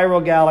within a spiral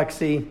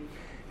galaxy.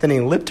 Then an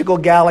elliptical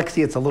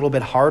galaxy, it's a little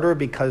bit harder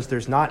because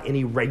there's not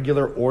any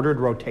regular ordered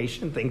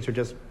rotation. Things are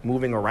just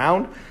moving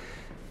around.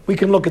 We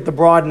can look at the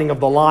broadening of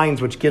the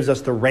lines, which gives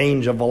us the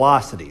range of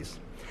velocities.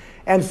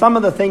 And some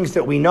of the things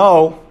that we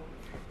know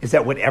is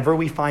that whatever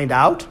we find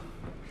out,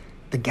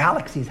 the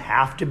galaxies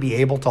have to be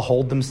able to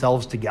hold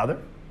themselves together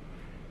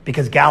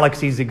because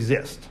galaxies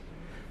exist.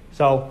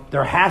 So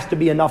there has to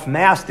be enough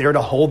mass there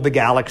to hold the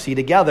galaxy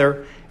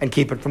together and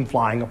keep it from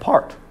flying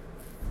apart.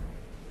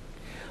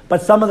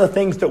 But some of the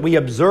things that we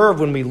observe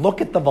when we look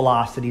at the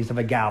velocities of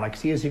a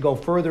galaxy as you go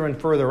further and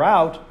further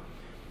out,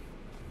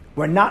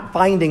 we're not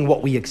finding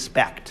what we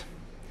expect.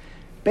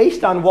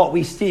 Based on what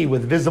we see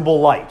with visible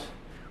light,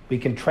 we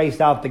can trace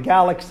out the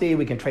galaxy,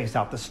 we can trace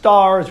out the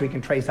stars, we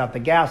can trace out the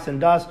gas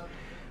and dust.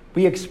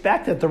 We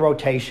expect that the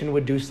rotation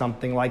would do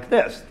something like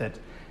this, that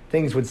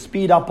things would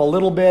speed up a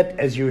little bit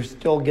as you're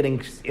still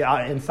getting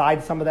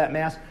inside some of that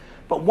mass.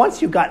 But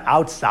once you got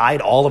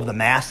outside all of the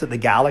mass of the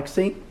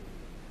galaxy,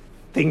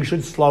 things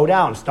should slow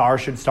down.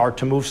 Stars should start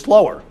to move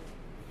slower.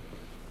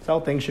 So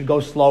things should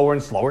go slower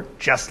and slower,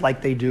 just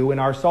like they do in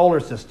our solar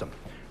system.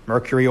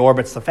 Mercury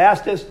orbits the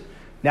fastest.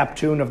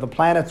 Neptune of the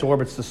planets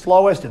orbits the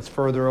slowest. It's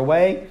further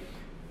away.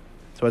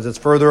 So as it's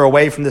further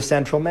away from the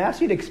central mass,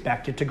 you'd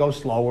expect it to go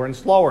slower and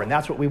slower. And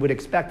that's what we would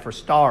expect for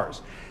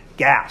stars,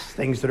 gas,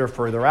 things that are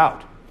further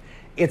out.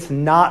 It's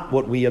not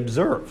what we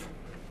observe.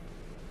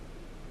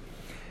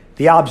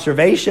 The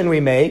observation we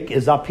make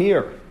is up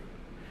here.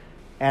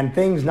 And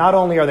things, not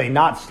only are they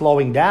not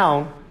slowing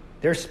down,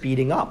 they're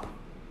speeding up.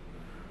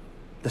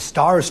 The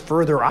stars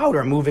further out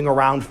are moving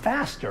around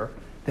faster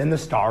than the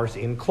stars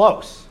in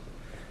close.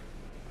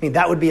 I mean,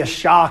 that would be a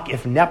shock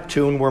if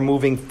Neptune were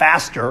moving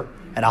faster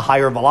at a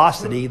higher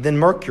velocity than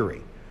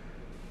Mercury.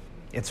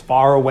 It's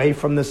far away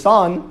from the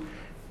sun.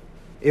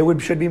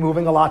 It should be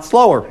moving a lot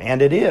slower,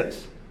 and it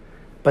is.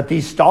 But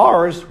these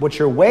stars,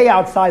 which are way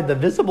outside the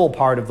visible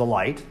part of the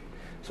light,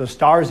 so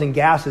stars and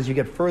gases, you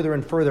get further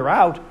and further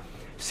out,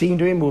 seem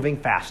to be moving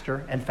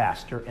faster and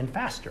faster and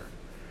faster.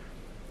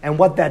 And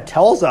what that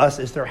tells us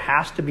is there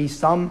has to be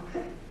some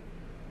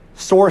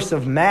source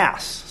of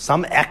mass,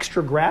 some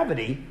extra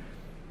gravity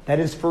that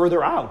is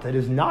further out, that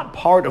is not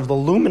part of the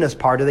luminous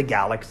part of the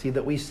galaxy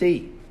that we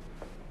see.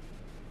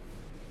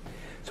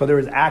 So there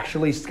is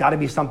actually got to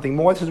be something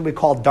more. This is what we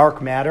call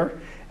dark matter,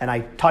 and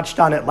I touched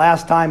on it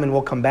last time, and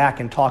we'll come back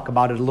and talk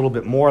about it a little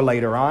bit more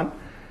later on.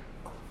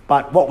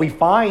 But what we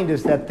find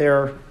is that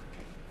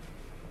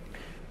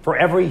for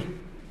every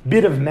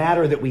bit of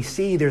matter that we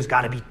see, there's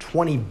got to be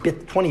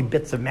 20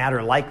 bits of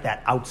matter like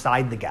that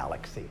outside the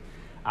galaxy,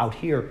 out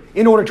here,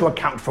 in order to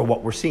account for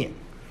what we're seeing.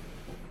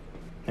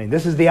 I mean,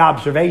 this is the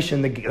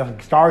observation. The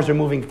stars are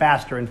moving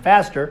faster and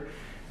faster,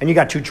 and you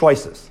got two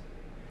choices.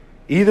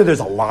 Either there's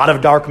a lot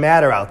of dark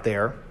matter out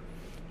there,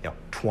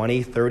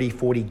 20, 30,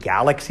 40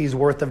 galaxies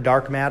worth of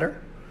dark matter,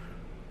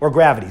 or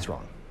gravity's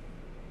wrong.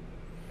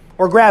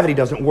 Or gravity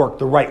doesn't work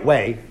the right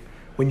way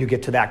when you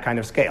get to that kind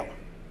of scale.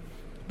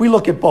 We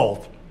look at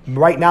both.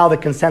 Right now, the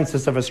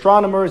consensus of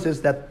astronomers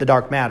is that the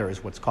dark matter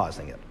is what's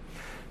causing it,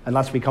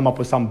 unless we come up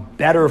with some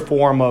better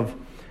form of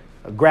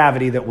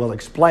gravity that will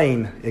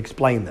explain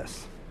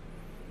this.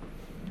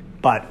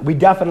 But we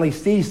definitely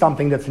see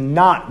something that's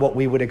not what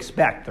we would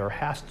expect.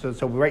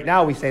 So right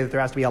now we say that there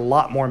has to be a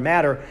lot more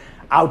matter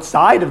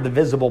outside of the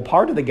visible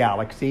part of the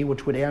galaxy,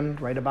 which would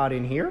end right about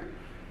in here.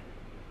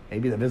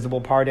 Maybe the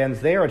visible part ends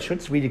there.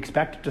 We'd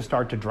expect it to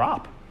start to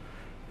drop.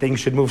 Things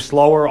should move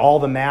slower. All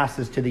the mass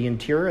is to the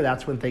interior.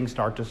 That's when things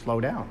start to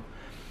slow down.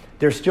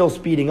 They're still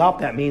speeding up.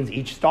 That means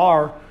each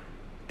star,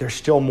 there's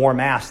still more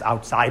mass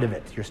outside of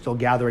it. You're still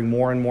gathering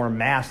more and more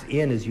mass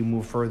in as you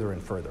move further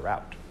and further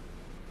out.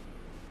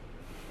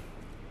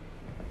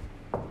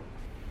 I'm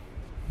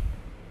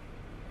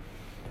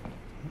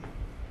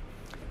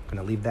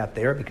going to leave that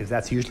there because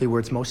that's usually where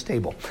it's most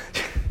stable.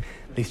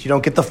 At least you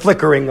don't get the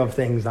flickering of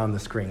things on the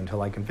screen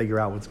until I can figure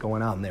out what's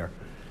going on there.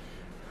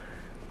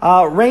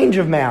 Range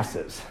of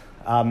masses.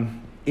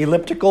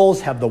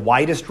 Ellipticals have the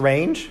widest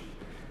range.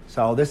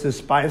 So this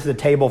is a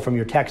table from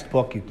your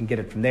textbook. You can get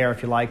it from there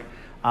if you like.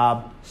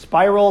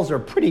 Spirals are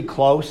pretty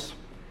close,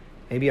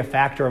 maybe a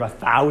factor of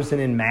 1,000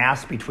 in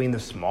mass between the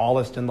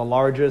smallest and the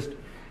largest.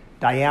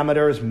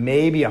 Diameters,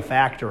 maybe a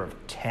factor of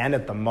 10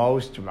 at the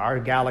most. Our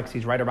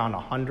galaxy's right around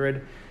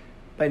 100.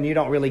 But you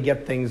don't really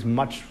get things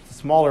much. The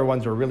smaller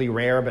ones are really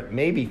rare, but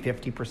maybe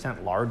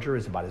 50% larger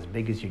is about as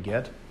big as you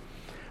get.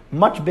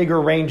 Much bigger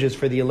ranges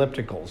for the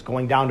ellipticals,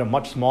 going down to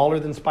much smaller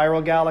than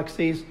spiral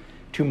galaxies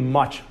to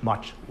much,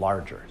 much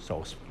larger.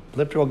 So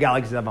elliptical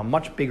galaxies have a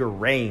much bigger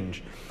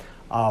range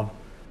of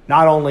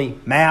not only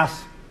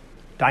mass,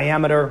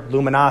 diameter,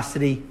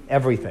 luminosity,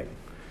 everything.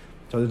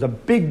 So there's a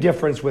big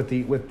difference with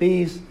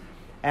these.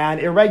 And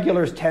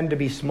irregulars tend to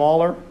be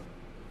smaller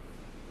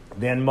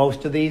than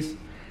most of these.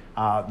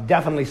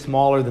 Definitely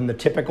smaller than the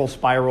typical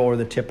spiral or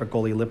the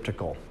typical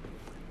elliptical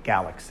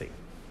galaxy.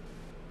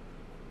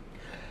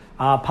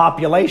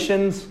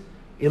 Populations,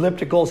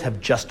 ellipticals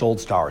have just old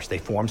stars. They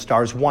form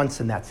stars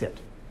once and that's it.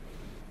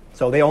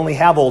 So they only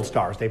have old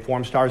stars. They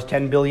formed stars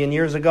 10 billion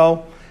years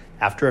ago.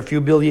 After a few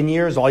billion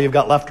years, all you've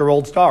got left are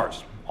old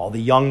stars. All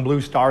the young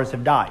blue stars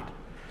have died.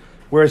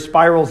 Whereas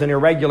spirals and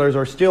irregulars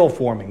are still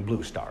forming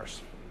blue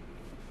stars.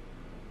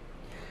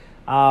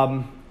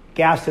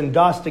 Gas and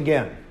dust,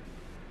 again,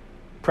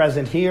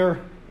 present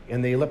here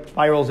in the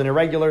spirals and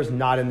irregulars,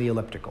 not in the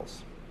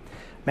ellipticals.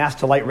 Mass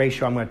to light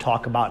ratio I'm going to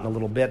talk about in a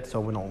little bit,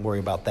 so we don't worry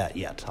about that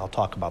yet. I'll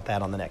talk about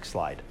that on the next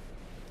slide.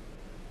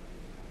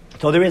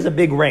 So there is a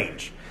big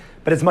range,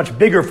 but it's much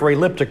bigger for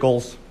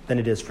ellipticals than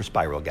it is for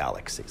spiral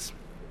galaxies.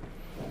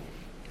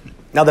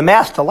 Now the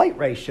mass to light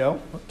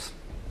ratio,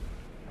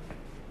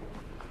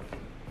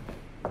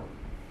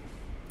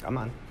 come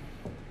on.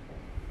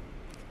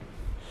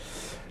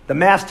 The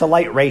mass to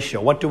light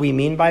ratio, what do we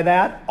mean by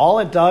that? All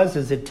it does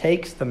is it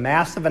takes the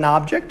mass of an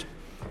object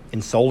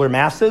in solar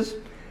masses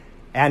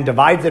and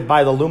divides it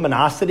by the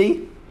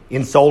luminosity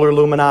in solar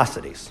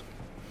luminosities.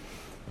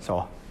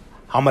 So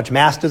how much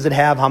mass does it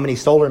have? How many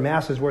solar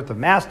masses worth of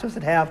mass does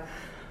it have?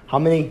 How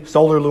many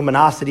solar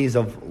luminosities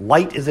of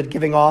light is it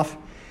giving off?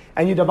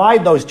 And you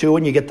divide those two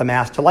and you get the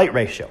mass to light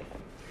ratio.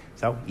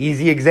 So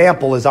easy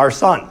example is our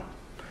sun.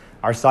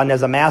 Our sun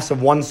has a mass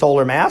of 1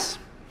 solar mass.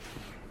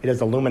 It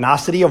has a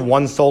luminosity of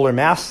 1 solar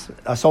mass,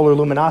 a solar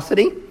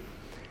luminosity.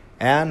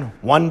 And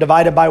 1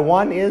 divided by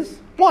 1 is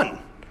 1.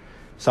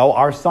 So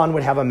our sun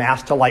would have a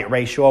mass to light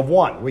ratio of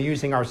 1. We're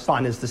using our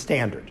sun as the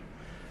standard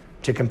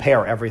to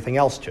compare everything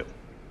else to.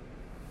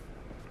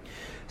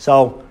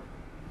 So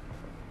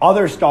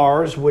other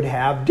stars would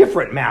have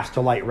different mass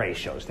to light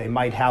ratios. They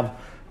might have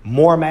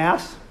more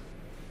mass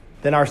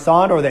than our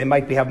sun, or they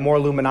might have more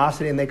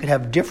luminosity, and they could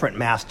have different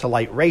mass to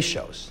light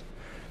ratios.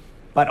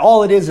 But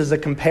all it is a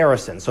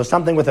comparison. So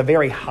something with a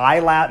very high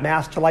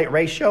mass to light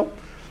ratio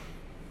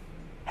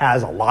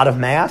has a lot of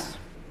mass,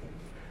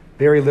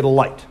 very little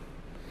light.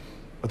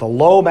 With a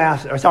low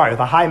mass, with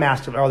a high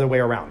mass, or the other way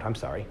around,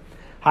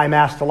 high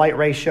mass to light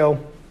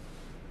ratio.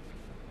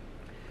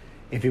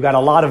 If you've got a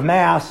lot of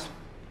mass,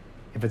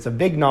 if it's a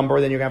big number,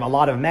 then you're going to have a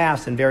lot of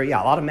mass and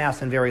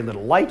very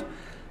little light.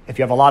 If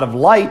you have a lot of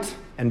light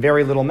and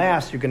very little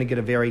mass, you're going to get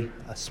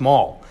a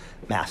small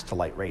mass to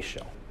light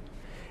ratio.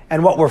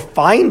 And what we're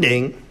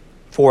finding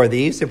for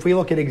these, if we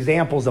look at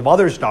examples of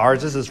other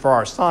stars, this is for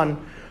our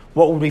sun,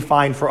 what would we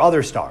find for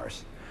other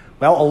stars?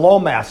 Well, a low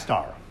mass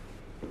star.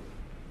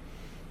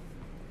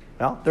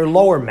 Well, they're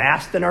lower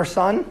mass than our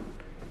sun,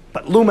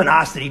 but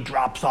luminosity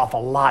drops off a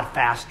lot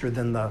faster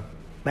than the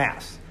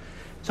mass.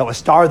 So a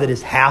star that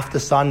is half the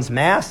sun's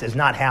mass is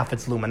not half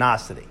its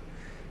luminosity.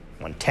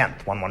 1/10,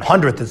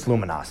 1/100th its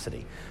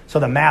luminosity. So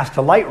the mass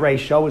to light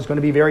ratio is going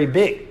to be very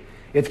big.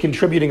 It's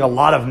contributing a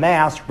lot of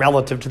mass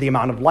relative to the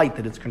amount of light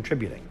that it's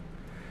contributing.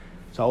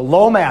 So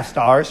low mass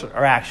stars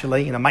are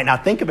actually, might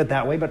not think of it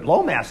that way, but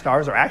low mass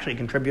stars are actually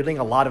contributing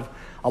a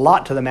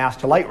lot to the mass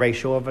to light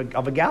ratio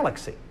of a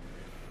galaxy.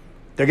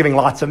 They're giving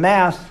lots of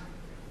mass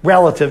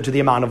relative to the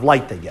amount of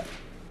light they get.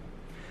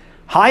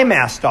 High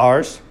mass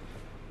stars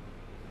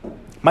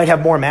might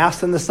have more mass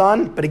than the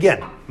sun, but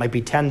again, might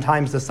be 10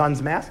 times the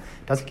sun's mass.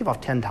 It doesn't give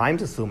off 10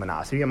 times its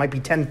luminosity. It might be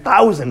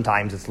 10,000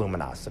 times its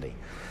luminosity.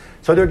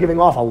 So they're giving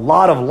off a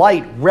lot of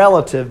light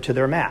relative to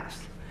their mass.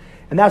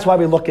 And that's why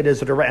we look at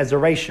it as a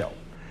ratio.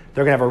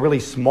 They're going to have a really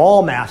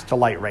small mass to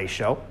light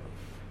ratio.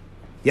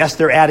 Yes,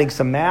 they're adding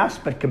some mass,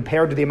 but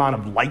compared to the amount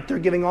of light they're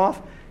giving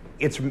off,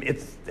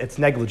 it's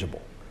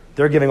negligible.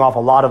 They're giving off a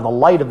lot of the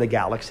light of the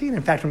galaxy. And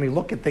in fact, when we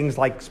look at things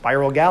like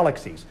spiral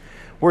galaxies,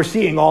 we're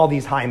seeing all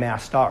these high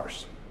mass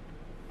stars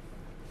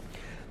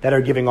that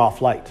are giving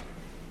off light.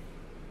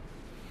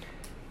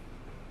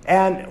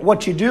 And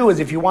what you do is,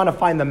 if you want to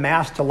find the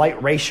mass to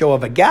light ratio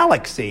of a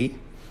galaxy,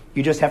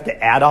 you just have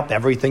to add up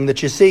everything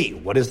that you see.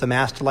 What is the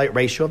mass to light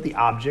ratio of the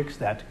objects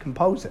that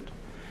compose it?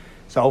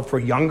 So for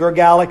younger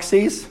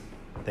galaxies,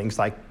 things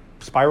like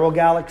spiral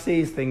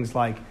galaxies, things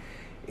like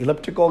not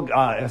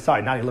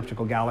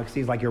elliptical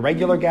galaxies, like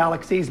irregular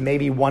galaxies,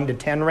 maybe 1 to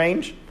 10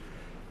 range.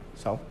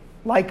 So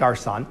like our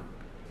sun.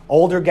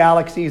 Older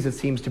galaxies, it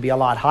seems to be a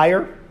lot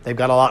higher. They've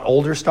got a lot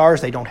older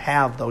stars. They don't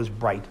have those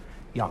bright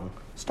young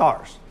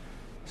stars.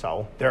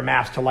 So their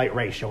mass to light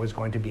ratio is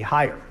going to be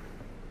higher.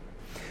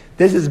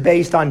 This is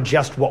based on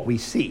just what we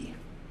see.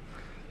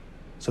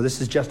 So this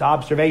is just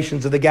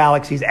observations of the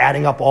galaxies,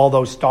 adding up all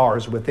those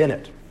stars within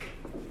it.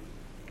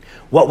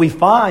 What we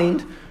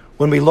find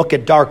when we look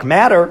at dark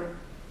matter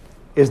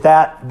is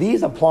that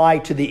these apply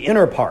to the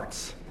inner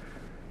parts.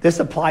 This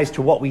applies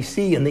to what we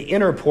see in the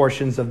inner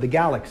portions of the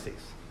galaxies.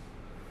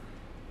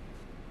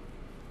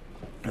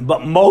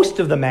 But most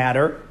of the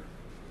matter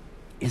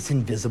is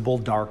invisible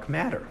dark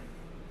matter.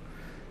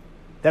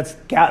 That's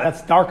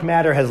dark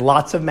matter has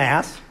lots of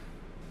mass,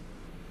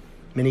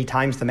 many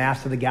times the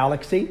mass of the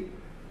galaxy,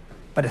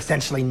 but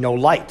essentially no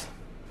light.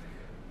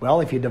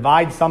 Well, if you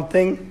divide some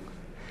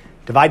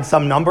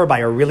number by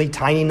a really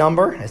tiny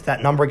number, as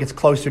that number gets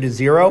closer to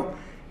 0,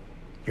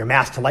 your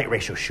mass to light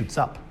ratio shoots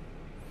up.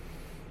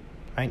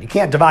 Right? You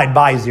can't divide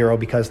by 0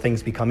 because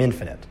things become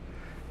infinite.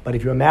 But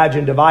if you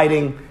imagine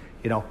dividing,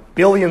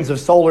 billions of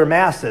solar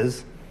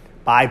masses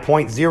by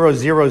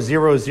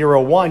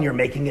 0.00001, you're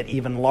making it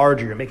even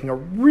larger. You're making a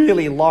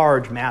really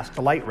large mass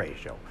to light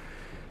ratio.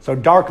 So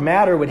dark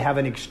matter would have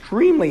an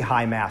extremely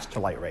high mass to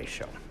light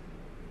ratio.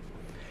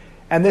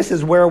 And this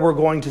is where we're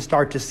going to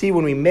start to see,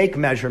 when we make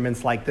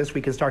measurements like this,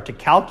 we can start to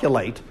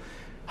calculate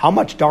how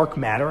much dark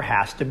matter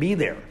has to be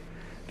there.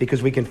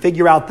 Because we can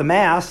figure out the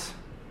mass,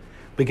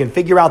 we can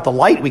figure out the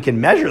light, we can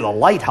measure the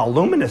light, how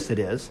luminous it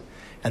is,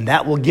 and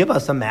that will give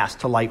us a mass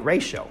to light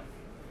ratio.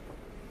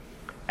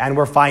 And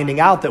we're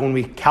finding out that when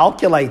we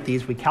calculate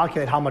these, we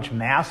calculate how much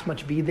mass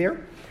must be there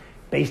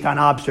based on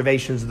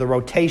observations of the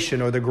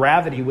rotation or the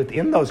gravity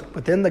within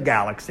the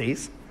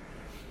galaxies,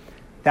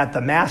 that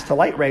the mass to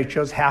light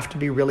ratios have to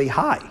be really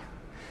high.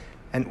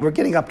 And we're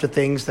getting up to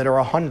things that are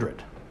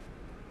 100.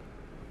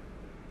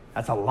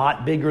 That's a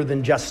lot bigger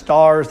than just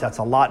stars. That's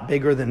a lot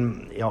bigger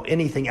than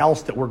anything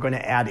else that we're going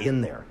to add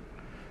in there.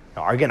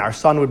 Now, again, our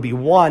sun would be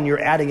one.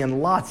 You're adding in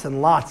lots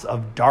and lots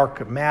of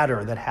dark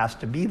matter that has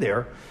to be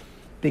there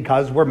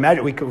because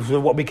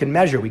what we can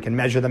measure. We can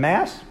measure the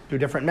mass through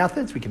different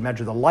methods. We can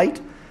measure the light.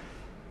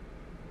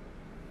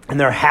 And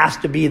there has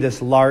to be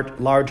this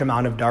large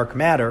amount of dark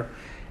matter.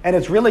 And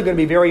it's really going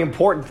to be very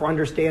important for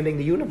understanding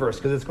the universe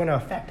because it's going to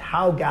affect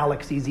how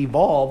galaxies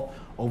evolve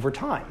over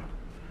time.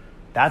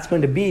 That's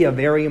going to be a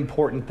very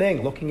important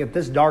thing. Looking at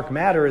this dark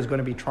matter is going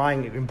to be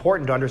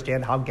important to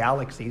understand how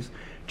galaxies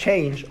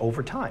change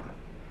over time.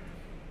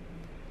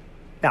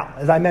 Now,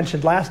 as I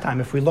mentioned last time,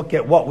 if we look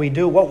at what we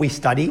do, what we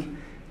study,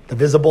 the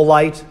visible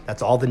light,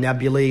 that's all the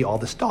nebulae, all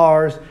the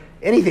stars,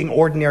 anything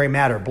ordinary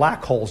matter,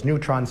 black holes,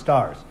 neutron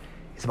stars,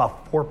 is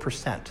about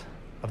 4%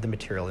 of the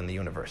material in the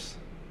universe.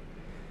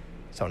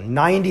 So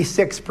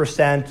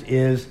 96%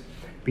 is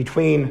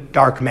between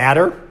dark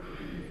matter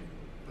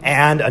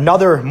and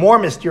another more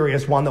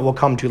mysterious one that we'll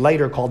come to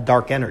later called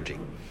dark energy.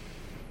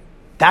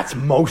 That's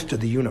most of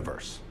the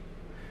universe.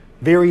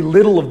 Very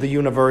little of the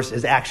universe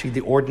is actually the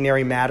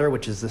ordinary matter,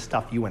 which is the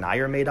stuff you and I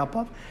are made up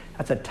of.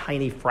 That's a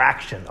tiny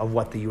fraction of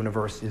what the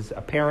universe is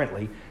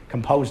apparently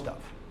composed of.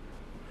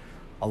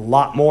 A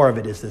lot more of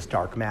it is this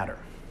dark matter.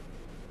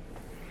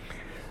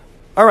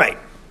 All right.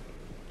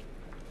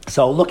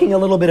 So looking a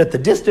little bit at the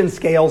distance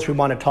scales we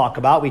want to talk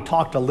about. We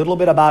talked a little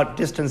bit about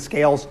distance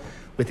scales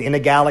within a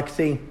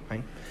galaxy,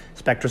 right?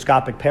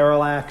 Spectroscopic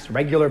parallax,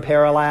 regular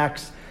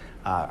parallax,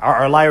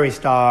 our Lyrae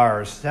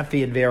stars,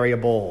 Cepheid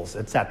variables,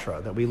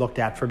 etc., that we looked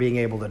at for being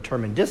able to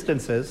determine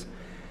distances.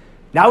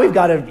 Now we've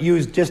got to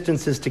use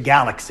distances to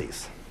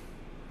galaxies.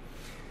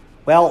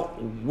 Well,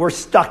 we're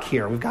stuck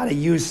here. We've got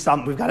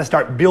to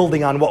start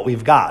building on what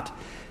we've got.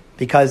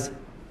 Because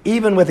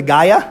even with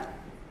Gaia,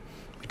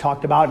 we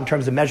talked about in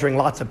terms of measuring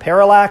lots of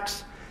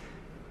parallax,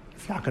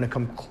 it's not going to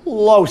come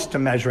close to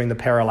measuring the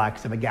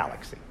parallax of a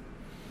galaxy.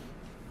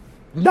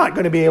 Not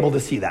going to be able to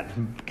see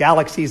that.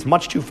 Galaxies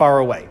much too far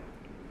away.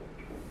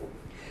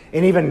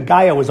 And even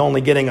Gaia was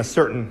only getting a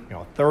certain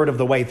third of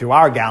the way through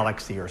our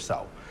galaxy or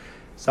so.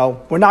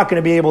 So we're not going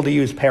to be able to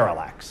use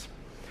parallax.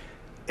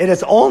 It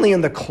is only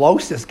in the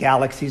closest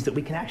galaxies that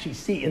we can actually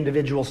see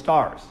individual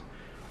stars.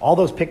 All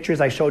those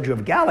pictures I showed you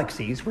of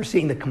galaxies, we're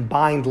seeing the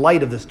combined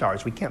light of the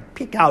stars. We can't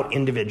pick out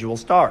individual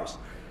stars.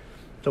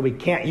 So we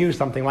can't use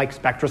something like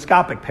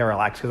spectroscopic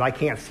parallax because I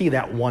can't see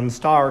that one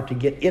star to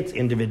get its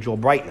individual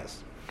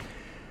brightness.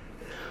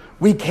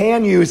 We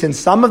can use in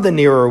some of the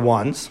nearer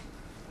ones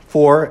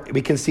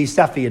we can see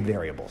Cepheid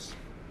variables.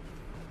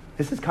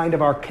 This is kind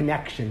of our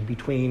connection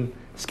between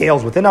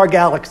scales within our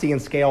galaxy and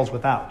scales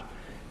without.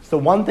 So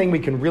one thing we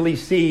can really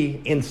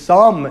see in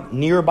some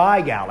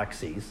nearby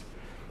galaxies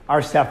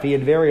are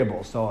Cepheid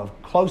variables. So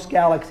of close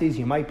galaxies,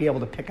 you might be able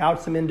to pick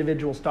out some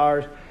individual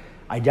stars,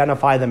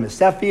 identify them as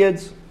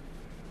Cepheids.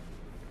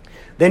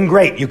 Then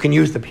great, you can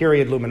use the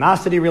period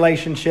luminosity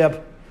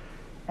relationship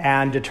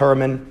and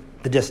determine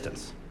the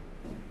distance,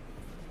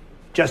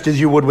 just as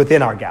you would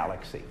within our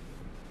galaxy.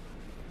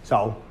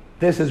 So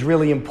this is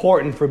really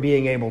important for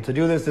being able to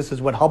do this. This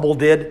is what Hubble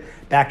did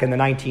back in the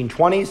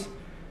 1920s.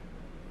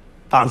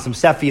 Found some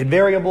Cepheid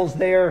variables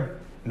there,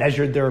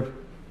 measured their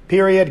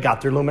period,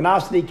 got their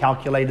luminosity,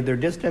 calculated their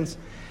distance,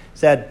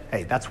 said,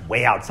 hey, that's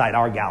way outside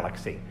our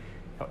galaxy.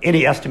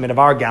 Any estimate of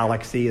our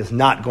galaxy is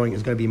going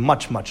to be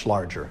much, much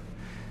larger,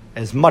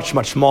 is much,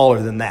 much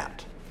smaller than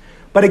that.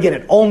 But again,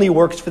 it only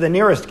works for the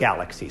nearest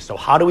galaxy. So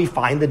how do we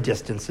find the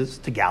distances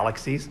to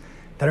galaxies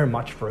that are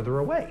much further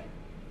away?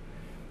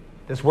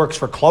 This works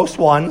for close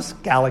ones,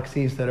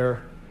 galaxies that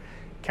are,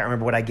 can't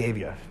remember what I gave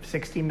you,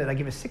 60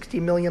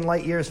 million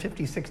light years,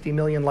 50, 60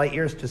 million light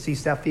years to see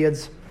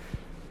Cepheids.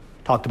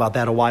 Talked about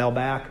that a while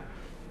back.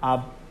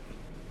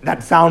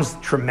 That sounds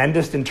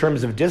tremendous in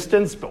terms of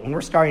distance, but when we're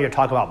starting to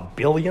talk about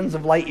billions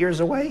of light years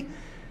away,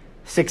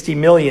 60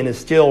 million is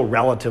still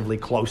relatively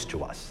close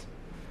to us.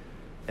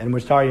 And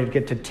we're starting to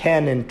get to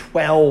 10 and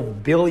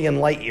 12 billion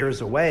light years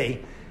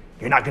away,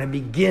 you're not going to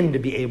begin to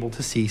be able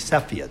to see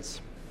Cepheids.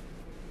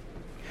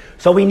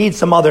 So we need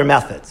some other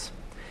methods.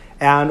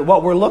 And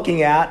what we're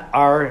looking at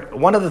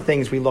one of the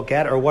things we look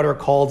at are what are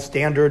called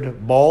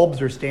standard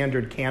bulbs or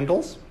standard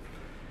candles.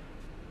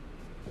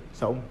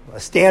 So a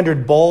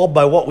standard bulb,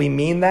 by what we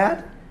mean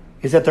that,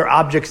 is that they're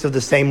objects of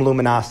the same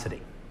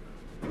luminosity.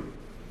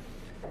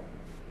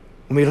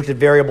 When we looked at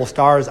variable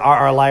stars,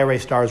 our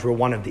Lyrae stars were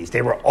one of these.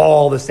 They were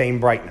all the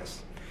same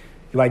brightness.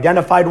 You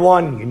identified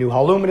one, you knew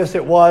how luminous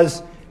it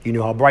was, you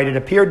knew how bright it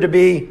appeared to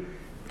be.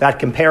 That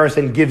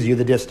comparison gives you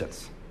the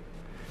distance.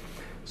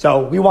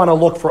 So we want to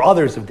look for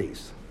others of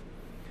these.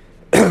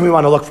 We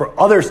want to look for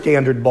other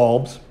standard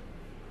bulbs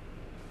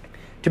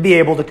to be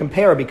able to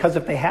compare, because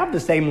if they have the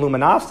same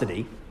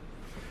luminosity,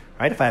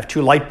 right? If I have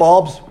two light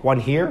bulbs, one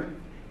here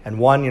and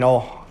one,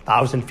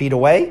 1,000 feet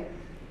away,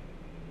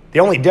 the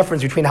only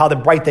difference between how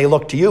bright they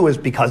look to you is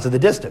because of the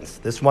distance.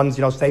 This one's,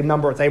 same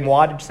number, same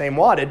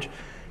wattage.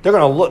 They're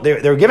going to look.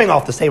 They're giving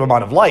off the same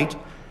amount of light,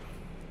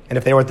 and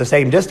if they were at the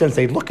same distance,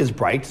 they'd look as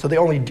bright. So the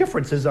only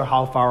differences are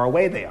how far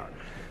away they are.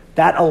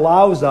 That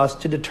allows us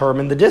to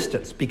determine the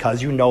distance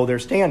because you know their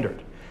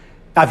standard.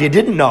 Now, if you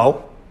didn't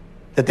know,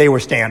 that they were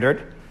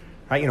standard,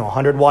 right?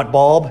 100-watt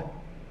bulb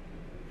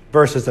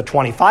versus a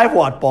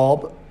 25-watt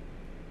bulb,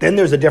 then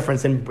there's a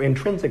difference in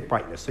intrinsic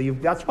brightness. So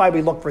that's why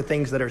we look for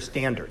things that are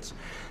standards,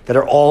 that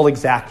are all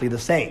exactly the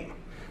same,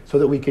 so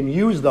that we can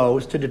use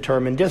those to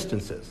determine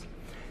distances.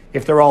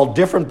 If they're all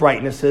different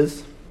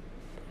brightnesses,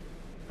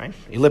 right?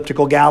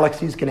 Elliptical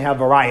galaxies can have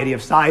variety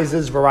of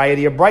sizes,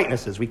 variety of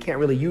brightnesses. We can't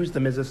really use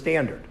them as a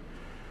standard.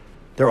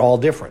 They're all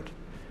different.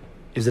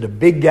 Is it a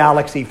big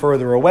galaxy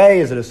further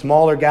away? Is it a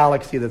smaller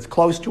galaxy that's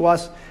close to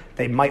us?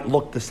 They might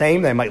look the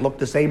same. They might look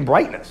the same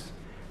brightness.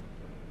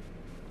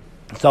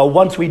 So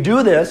once we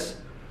do this,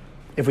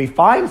 if we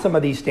find some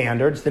of these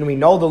standards, then we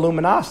know the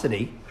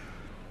luminosity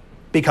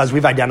because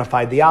we've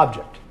identified the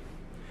object.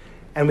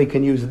 And we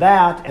can use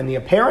that and the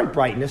apparent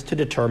brightness to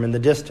determine the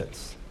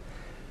distance.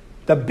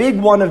 The big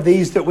one of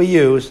these that we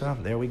use,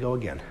 there we go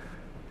again,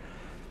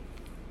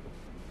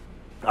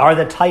 are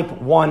the type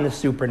 1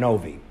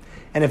 supernovae.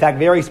 And in fact,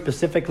 very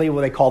specifically,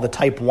 what they call the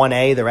type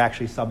 1a, they're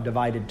actually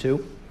subdivided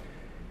too.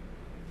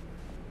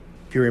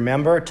 If you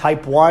remember,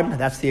 type 1,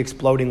 that's the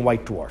exploding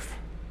white dwarf.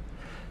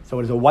 So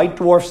it is a white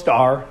dwarf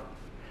star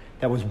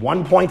that was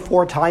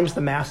 1.4 times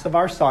the mass of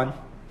our sun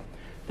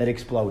that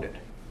exploded.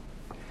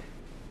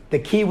 The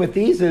key with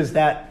these is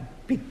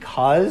that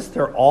because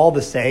they're all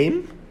the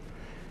same,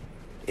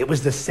 it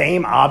was the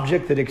same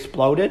object that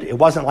exploded. It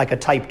wasn't like a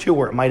type 2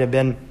 where it might have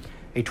been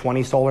a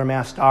 20 solar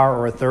mass star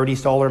or a 30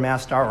 solar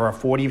mass star or a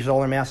 40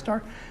 solar mass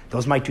star.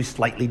 Those might do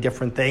slightly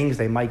different things.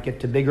 They might get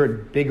to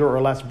bigger or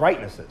less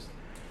brightnesses.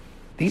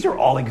 These are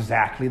all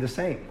exactly the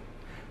same.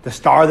 The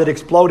star that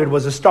exploded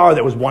was a star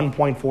that was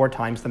 1.4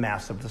 times the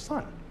mass of the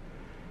sun.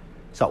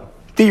 So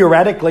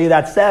theoretically,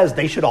 that says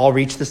they should all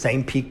reach the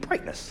same peak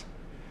brightness.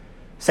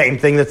 Same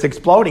thing that's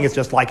exploding. It's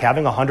just like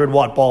having a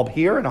 100-watt bulb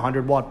here and a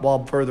 100-watt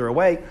bulb further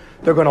away.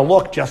 They're going to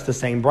look just the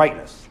same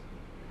brightness.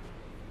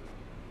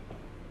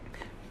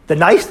 The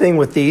nice thing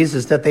with these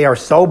is that they are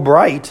so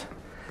bright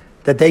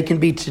that they can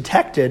be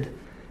detected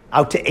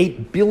out to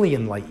 8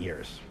 billion light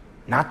years.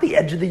 Not the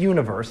edge of the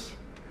universe,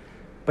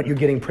 but you're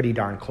getting pretty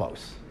darn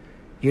close.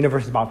 The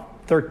universe is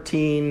about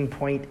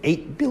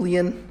 13.8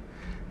 billion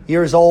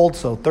years old,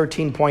 so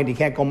you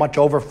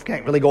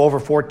can't really go over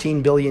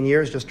 14 billion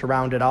years just to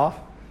round it off.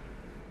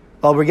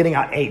 Well, we're getting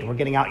out 8. We're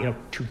getting out,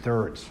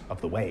 2/3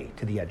 of the way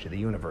to the edge of the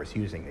universe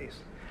using these.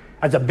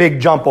 That's a big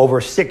jump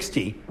over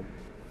 60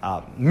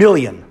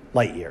 million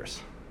light years.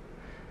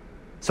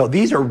 So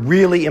these are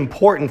really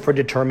important for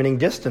determining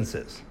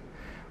distances.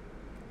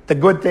 That's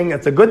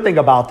a good thing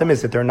about them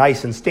is that they're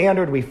nice and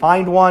standard. We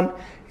find one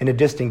in a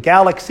distant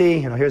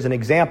galaxy. Here's an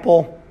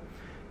example.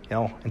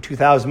 In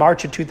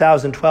March of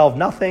 2012,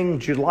 nothing.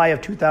 July of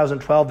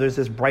 2012, there's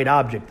this bright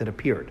object that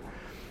appeared.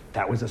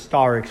 That was a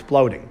star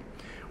exploding.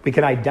 We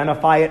can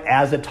identify it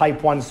as a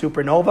type 1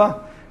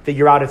 supernova,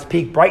 figure out its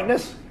peak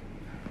brightness,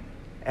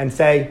 and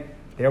say,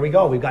 there we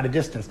go, we've got a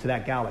distance to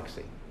that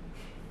galaxy.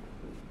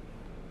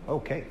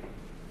 Okay.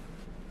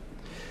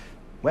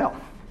 Well,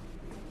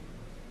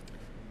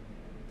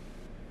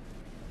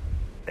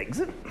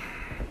 exit.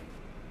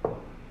 I'm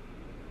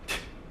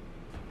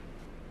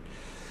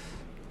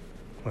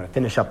going to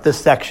finish up this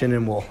section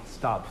and we'll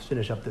stop.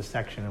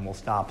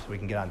 So we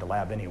can get on to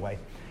lab anyway.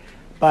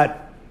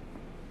 But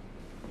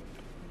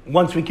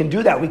once we can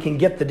do that, we can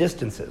get the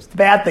distances. The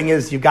bad thing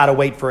is you've got to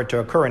wait for it to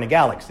occur in a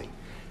galaxy.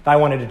 If I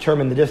want to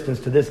determine the distance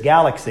to this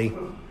galaxy,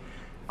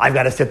 I've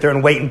got to sit there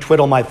and wait and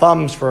twiddle my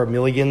thumbs for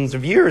millions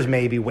of years,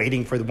 maybe,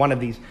 waiting for one of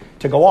these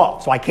to go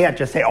off. So I can't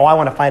just say, I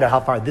want to find out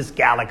how far this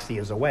galaxy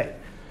is away.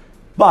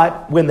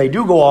 But when they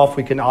do go off,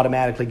 we can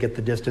automatically get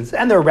the distance,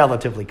 and they're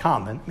relatively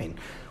common.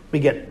 We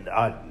get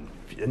a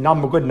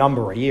good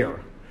number a year.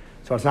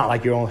 So it's not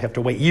like you only have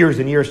to wait years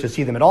and years to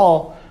see them at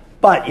all,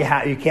 but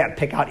you can't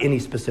pick out any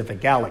specific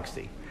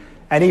galaxy.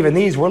 And even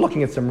these, we're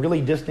looking at some really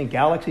distant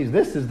galaxies.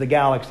 This is the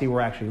galaxy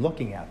we're actually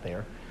looking at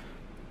there.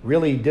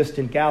 Really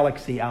distant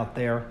galaxy out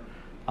there,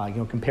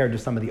 compared to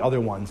some of the other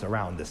ones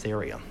around this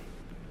area.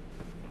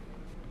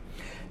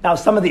 Now,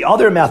 some of the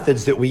other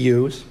methods that we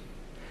use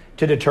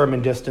to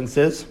determine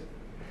distances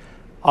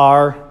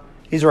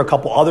these are a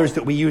couple others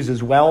that we use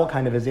as well,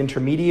 kind of as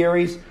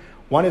intermediaries.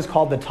 One is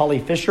called the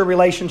Tully-Fisher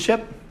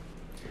relationship,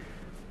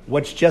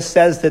 which just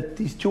says that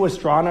these two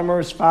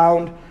astronomers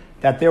found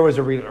that there was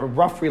a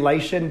rough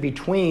relation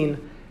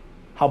between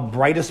how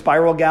bright a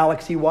spiral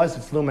galaxy was,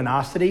 its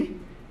luminosity,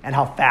 and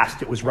how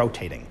fast it was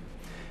rotating.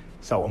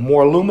 So a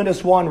more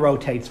luminous one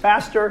rotates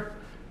faster,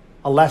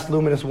 a less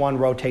luminous one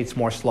rotates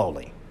more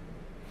slowly.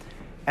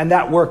 And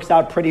that works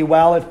out pretty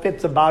well. It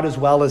fits about as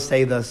well as,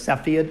 say, the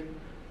Cepheid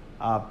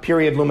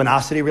period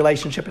luminosity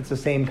relationship. It's the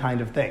same kind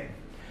of thing.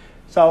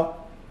 So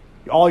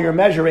all you're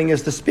measuring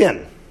is the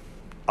spin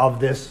of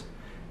this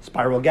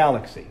spiral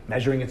galaxy,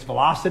 measuring its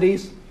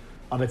velocities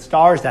of its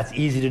stars. That's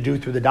easy to do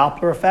through the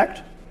Doppler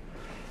effect.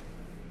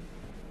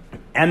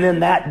 And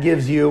then that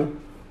gives you,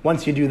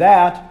 once you do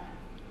that,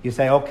 you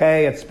say,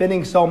 okay, it's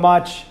spinning so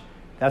much,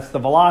 that's the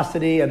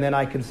velocity, and then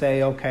I can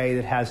say, okay,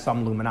 it has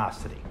some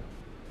luminosity.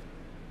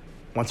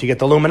 Once you get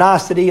the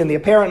luminosity and the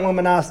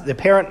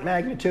apparent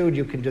magnitude,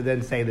 you can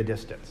then say the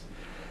distance.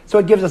 So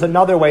it gives us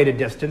another way to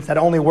distance that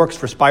only works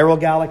for spiral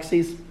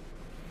galaxies.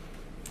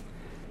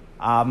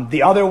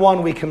 The other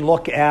one, we can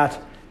look at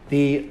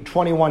the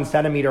 21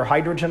 centimeter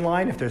hydrogen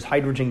line. If there's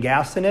hydrogen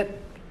gas in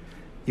it,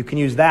 you can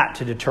use that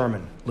to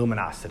determine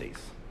luminosities.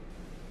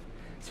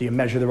 So you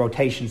measure the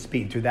rotation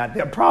speed through that.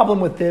 The problem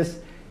with this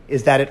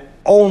is that it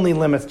only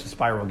limits to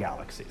spiral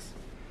galaxies.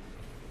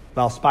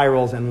 Well,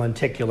 spirals and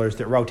lenticulars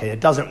that rotate. It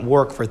doesn't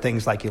work for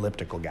things like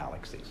elliptical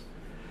galaxies.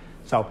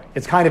 So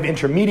it's kind of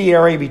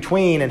intermediary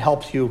between and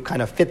helps you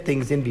kind of fit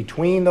things in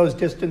between those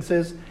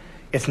distances.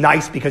 It's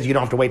nice because you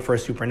don't have to wait for a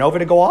supernova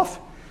to go off.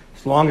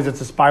 As long as it's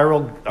a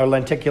spiral or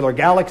lenticular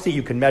galaxy,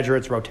 you can measure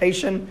its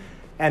rotation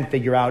and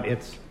figure out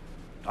its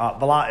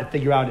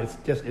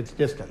its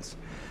distance.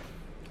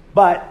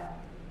 But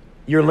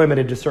you're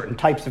limited to certain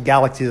types of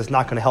galaxies. It's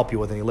not going to help you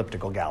with an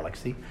elliptical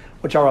galaxy,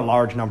 which are a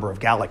large number of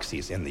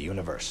galaxies in the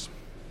universe.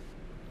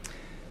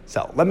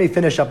 So let me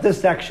finish up this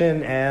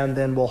section, and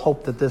then we'll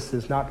hope that this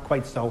is not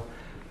quite so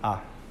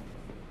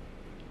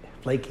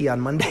flaky on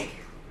Monday.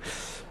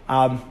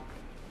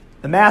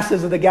 The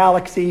masses of the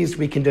galaxies,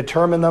 we can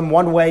determine them.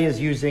 One way is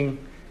using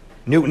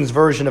Newton's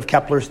version of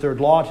Kepler's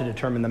third law to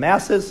determine the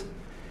masses.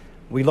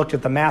 We looked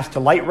at the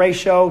mass-to-light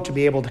ratio to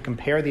be able to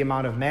compare the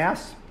amount of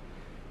mass.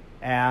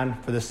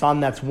 And for the sun,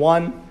 that's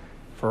 1.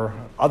 For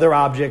other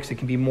objects, it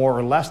can be more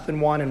or less than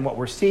 1. And what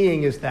we're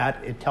seeing is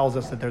that it tells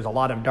us that there's a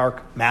lot of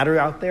dark matter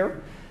out there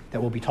that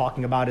we'll be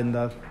talking about in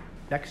the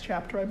next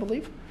chapter, I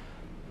believe.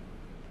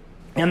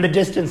 And the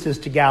distances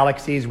to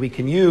galaxies, we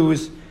can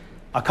use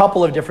a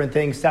couple of different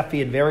things.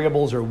 Cepheid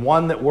variables are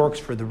one that works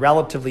for the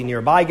relatively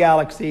nearby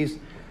galaxies,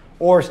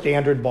 or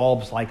standard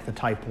bulbs like the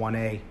type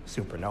 1a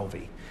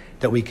supernovae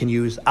that we can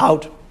use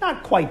out,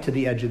 not quite to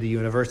the edge of the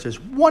universe. There's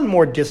one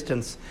more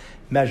distance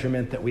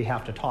measurement that we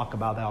have to talk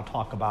about that I'll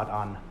talk about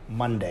on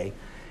Monday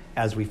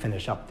as we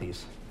finish up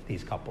these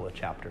couple of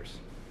chapters.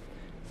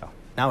 So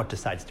now it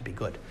decides to be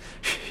good.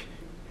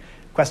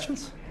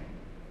 Questions?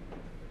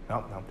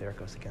 Oh, no, there it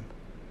goes again.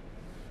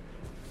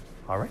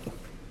 All right.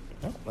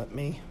 Well, let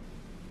me